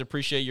we always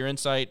appreciate your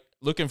insight.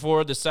 Looking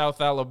forward to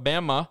South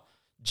Alabama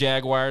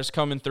Jaguars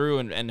coming through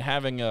and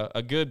having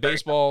a good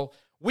baseball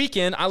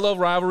weekend. I love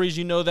rivalries.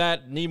 You know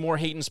that. Need more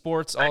hate in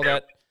sports, all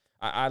that.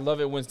 I love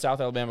it when South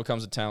Alabama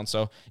comes to town.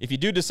 So if you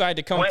do decide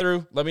to come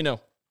through, let me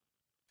know.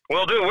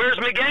 Will do. Where's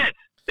Miguel?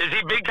 Is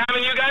he big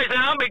timing you guys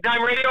now? Big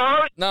time radio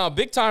host? No,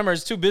 big timer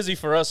is too busy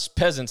for us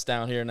peasants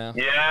down here now.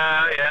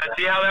 Yeah.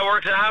 See how that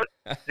works out?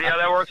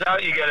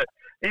 You get it.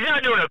 He's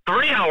not doing a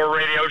 3-hour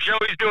radio show.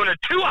 He's doing a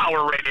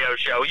 2-hour radio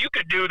show. You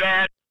could do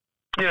that,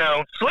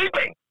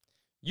 sleeping.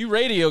 You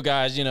radio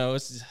guys, you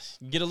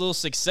get a little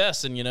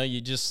success, and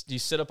you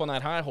sit up on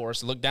that high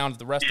horse and look down at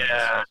the rest of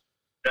us.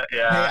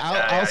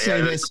 Yeah.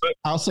 Hey,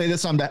 I'll say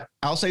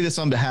this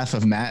on behalf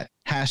of Matt.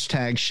 #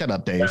 shut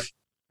up, Dave.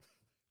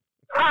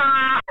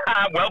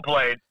 Well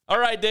played. All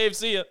right, Dave.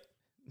 See ya.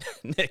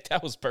 Nick,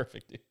 that was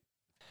perfect, dude.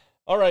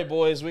 All right,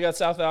 boys. We got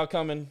South Al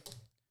coming.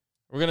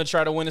 We're gonna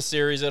try to win a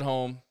series at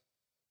home.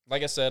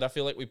 like I said, I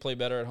feel like we play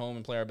better at home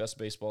and play our best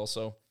baseball.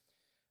 So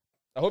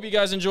I hope you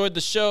guys enjoyed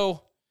the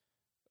show.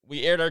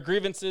 We aired our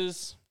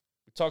grievances.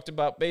 We talked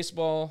about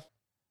baseball.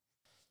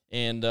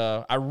 And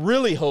I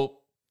really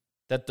hope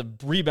that the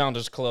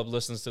Rebounders Club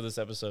listens to this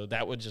episode.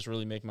 That would just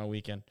really make my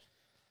weekend.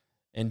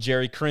 And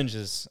Jerry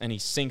cringes and he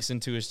sinks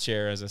into his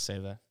chair as I say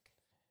that.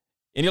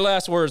 Any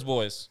last words,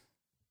 boys?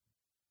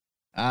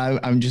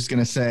 I'm just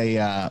gonna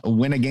say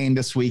win a game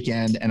this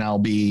weekend, and I'll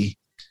be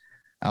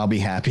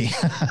happy.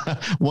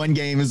 One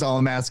game is all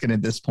I'm asking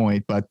at this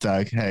point. But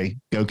hey,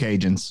 go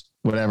Cajuns!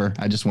 Whatever.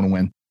 I just want to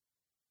win.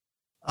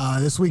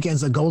 This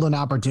weekend's a golden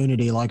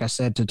opportunity, like I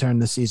said, to turn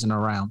the season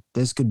around.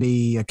 This could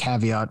be a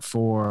caveat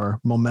for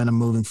momentum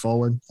moving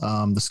forward.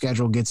 The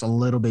schedule gets a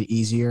little bit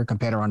easier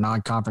compared to our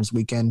non-conference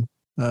weekend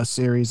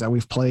series that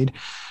we've played.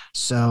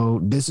 So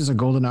this is a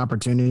golden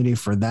opportunity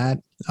for that.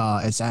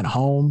 It's at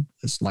home.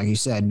 It's like you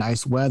said,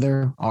 nice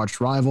weather, arch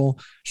rival,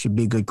 should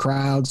be good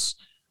crowds.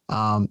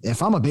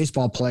 If I'm a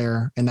baseball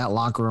player in that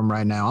locker room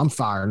right now, I'm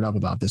fired up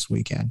about this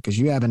weekend because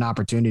you have an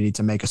opportunity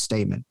to make a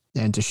statement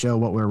and to show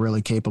what we're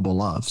really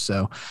capable of.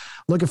 So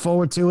looking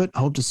forward to it.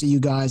 Hope to see you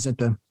guys at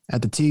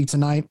the Teague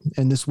tonight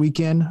and this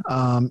weekend.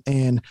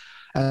 And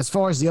as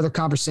far as the other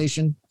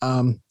conversation,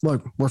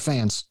 look, we're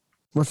fans.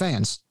 We're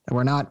fans.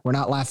 We're not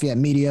Lafayette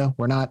media.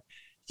 We're not,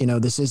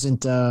 this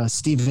isn't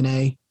Stephen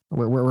A.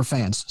 We're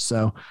fans.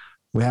 So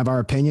we have our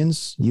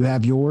opinions. You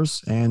have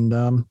yours.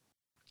 And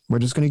we're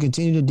just going to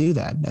continue to do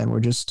that. And we're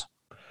just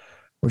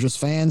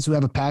fans who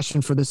have a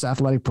passion for this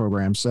athletic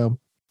program. So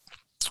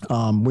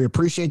we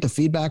appreciate the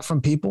feedback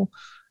from people.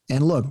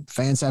 And look,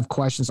 fans have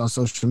questions on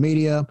social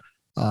media,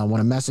 want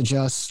to message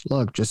us.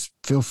 Look, just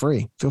feel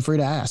free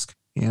to ask.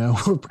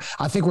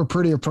 I think we're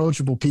pretty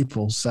approachable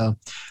people. So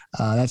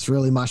that's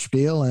really my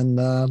spiel,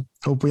 and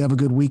hope we have a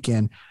good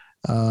weekend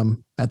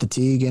at the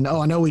Teague. And,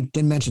 I know we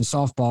didn't mention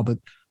softball, but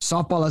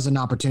softball has an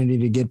opportunity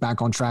to get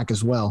back on track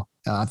as well.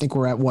 I think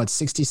we're at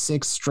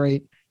 66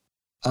 straight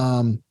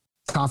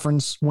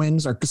conference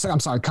wins,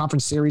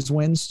 conference series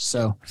wins.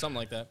 So something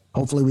like that.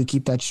 Hopefully we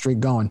keep that streak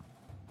going.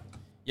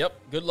 Yep.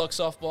 Good luck,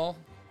 softball.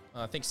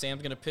 I think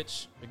Sam's going to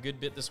pitch a good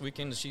bit this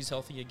weekend. She's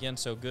healthy again,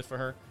 so good for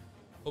her.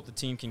 Hope the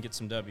team can get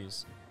some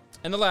W's.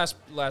 And the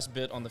last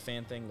bit on the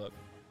fan thing, look,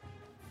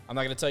 I'm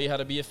not going to tell you how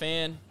to be a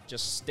fan.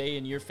 Just stay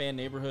in your fan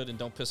neighborhood and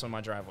don't piss on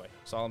my driveway.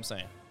 That's all I'm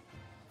saying.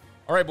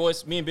 All right,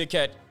 boys, me and Big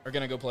Cat are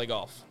going to go play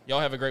golf. Y'all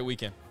have a great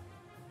weekend.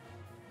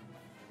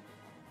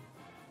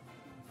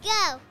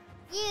 Go,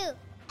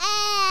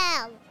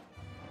 UL!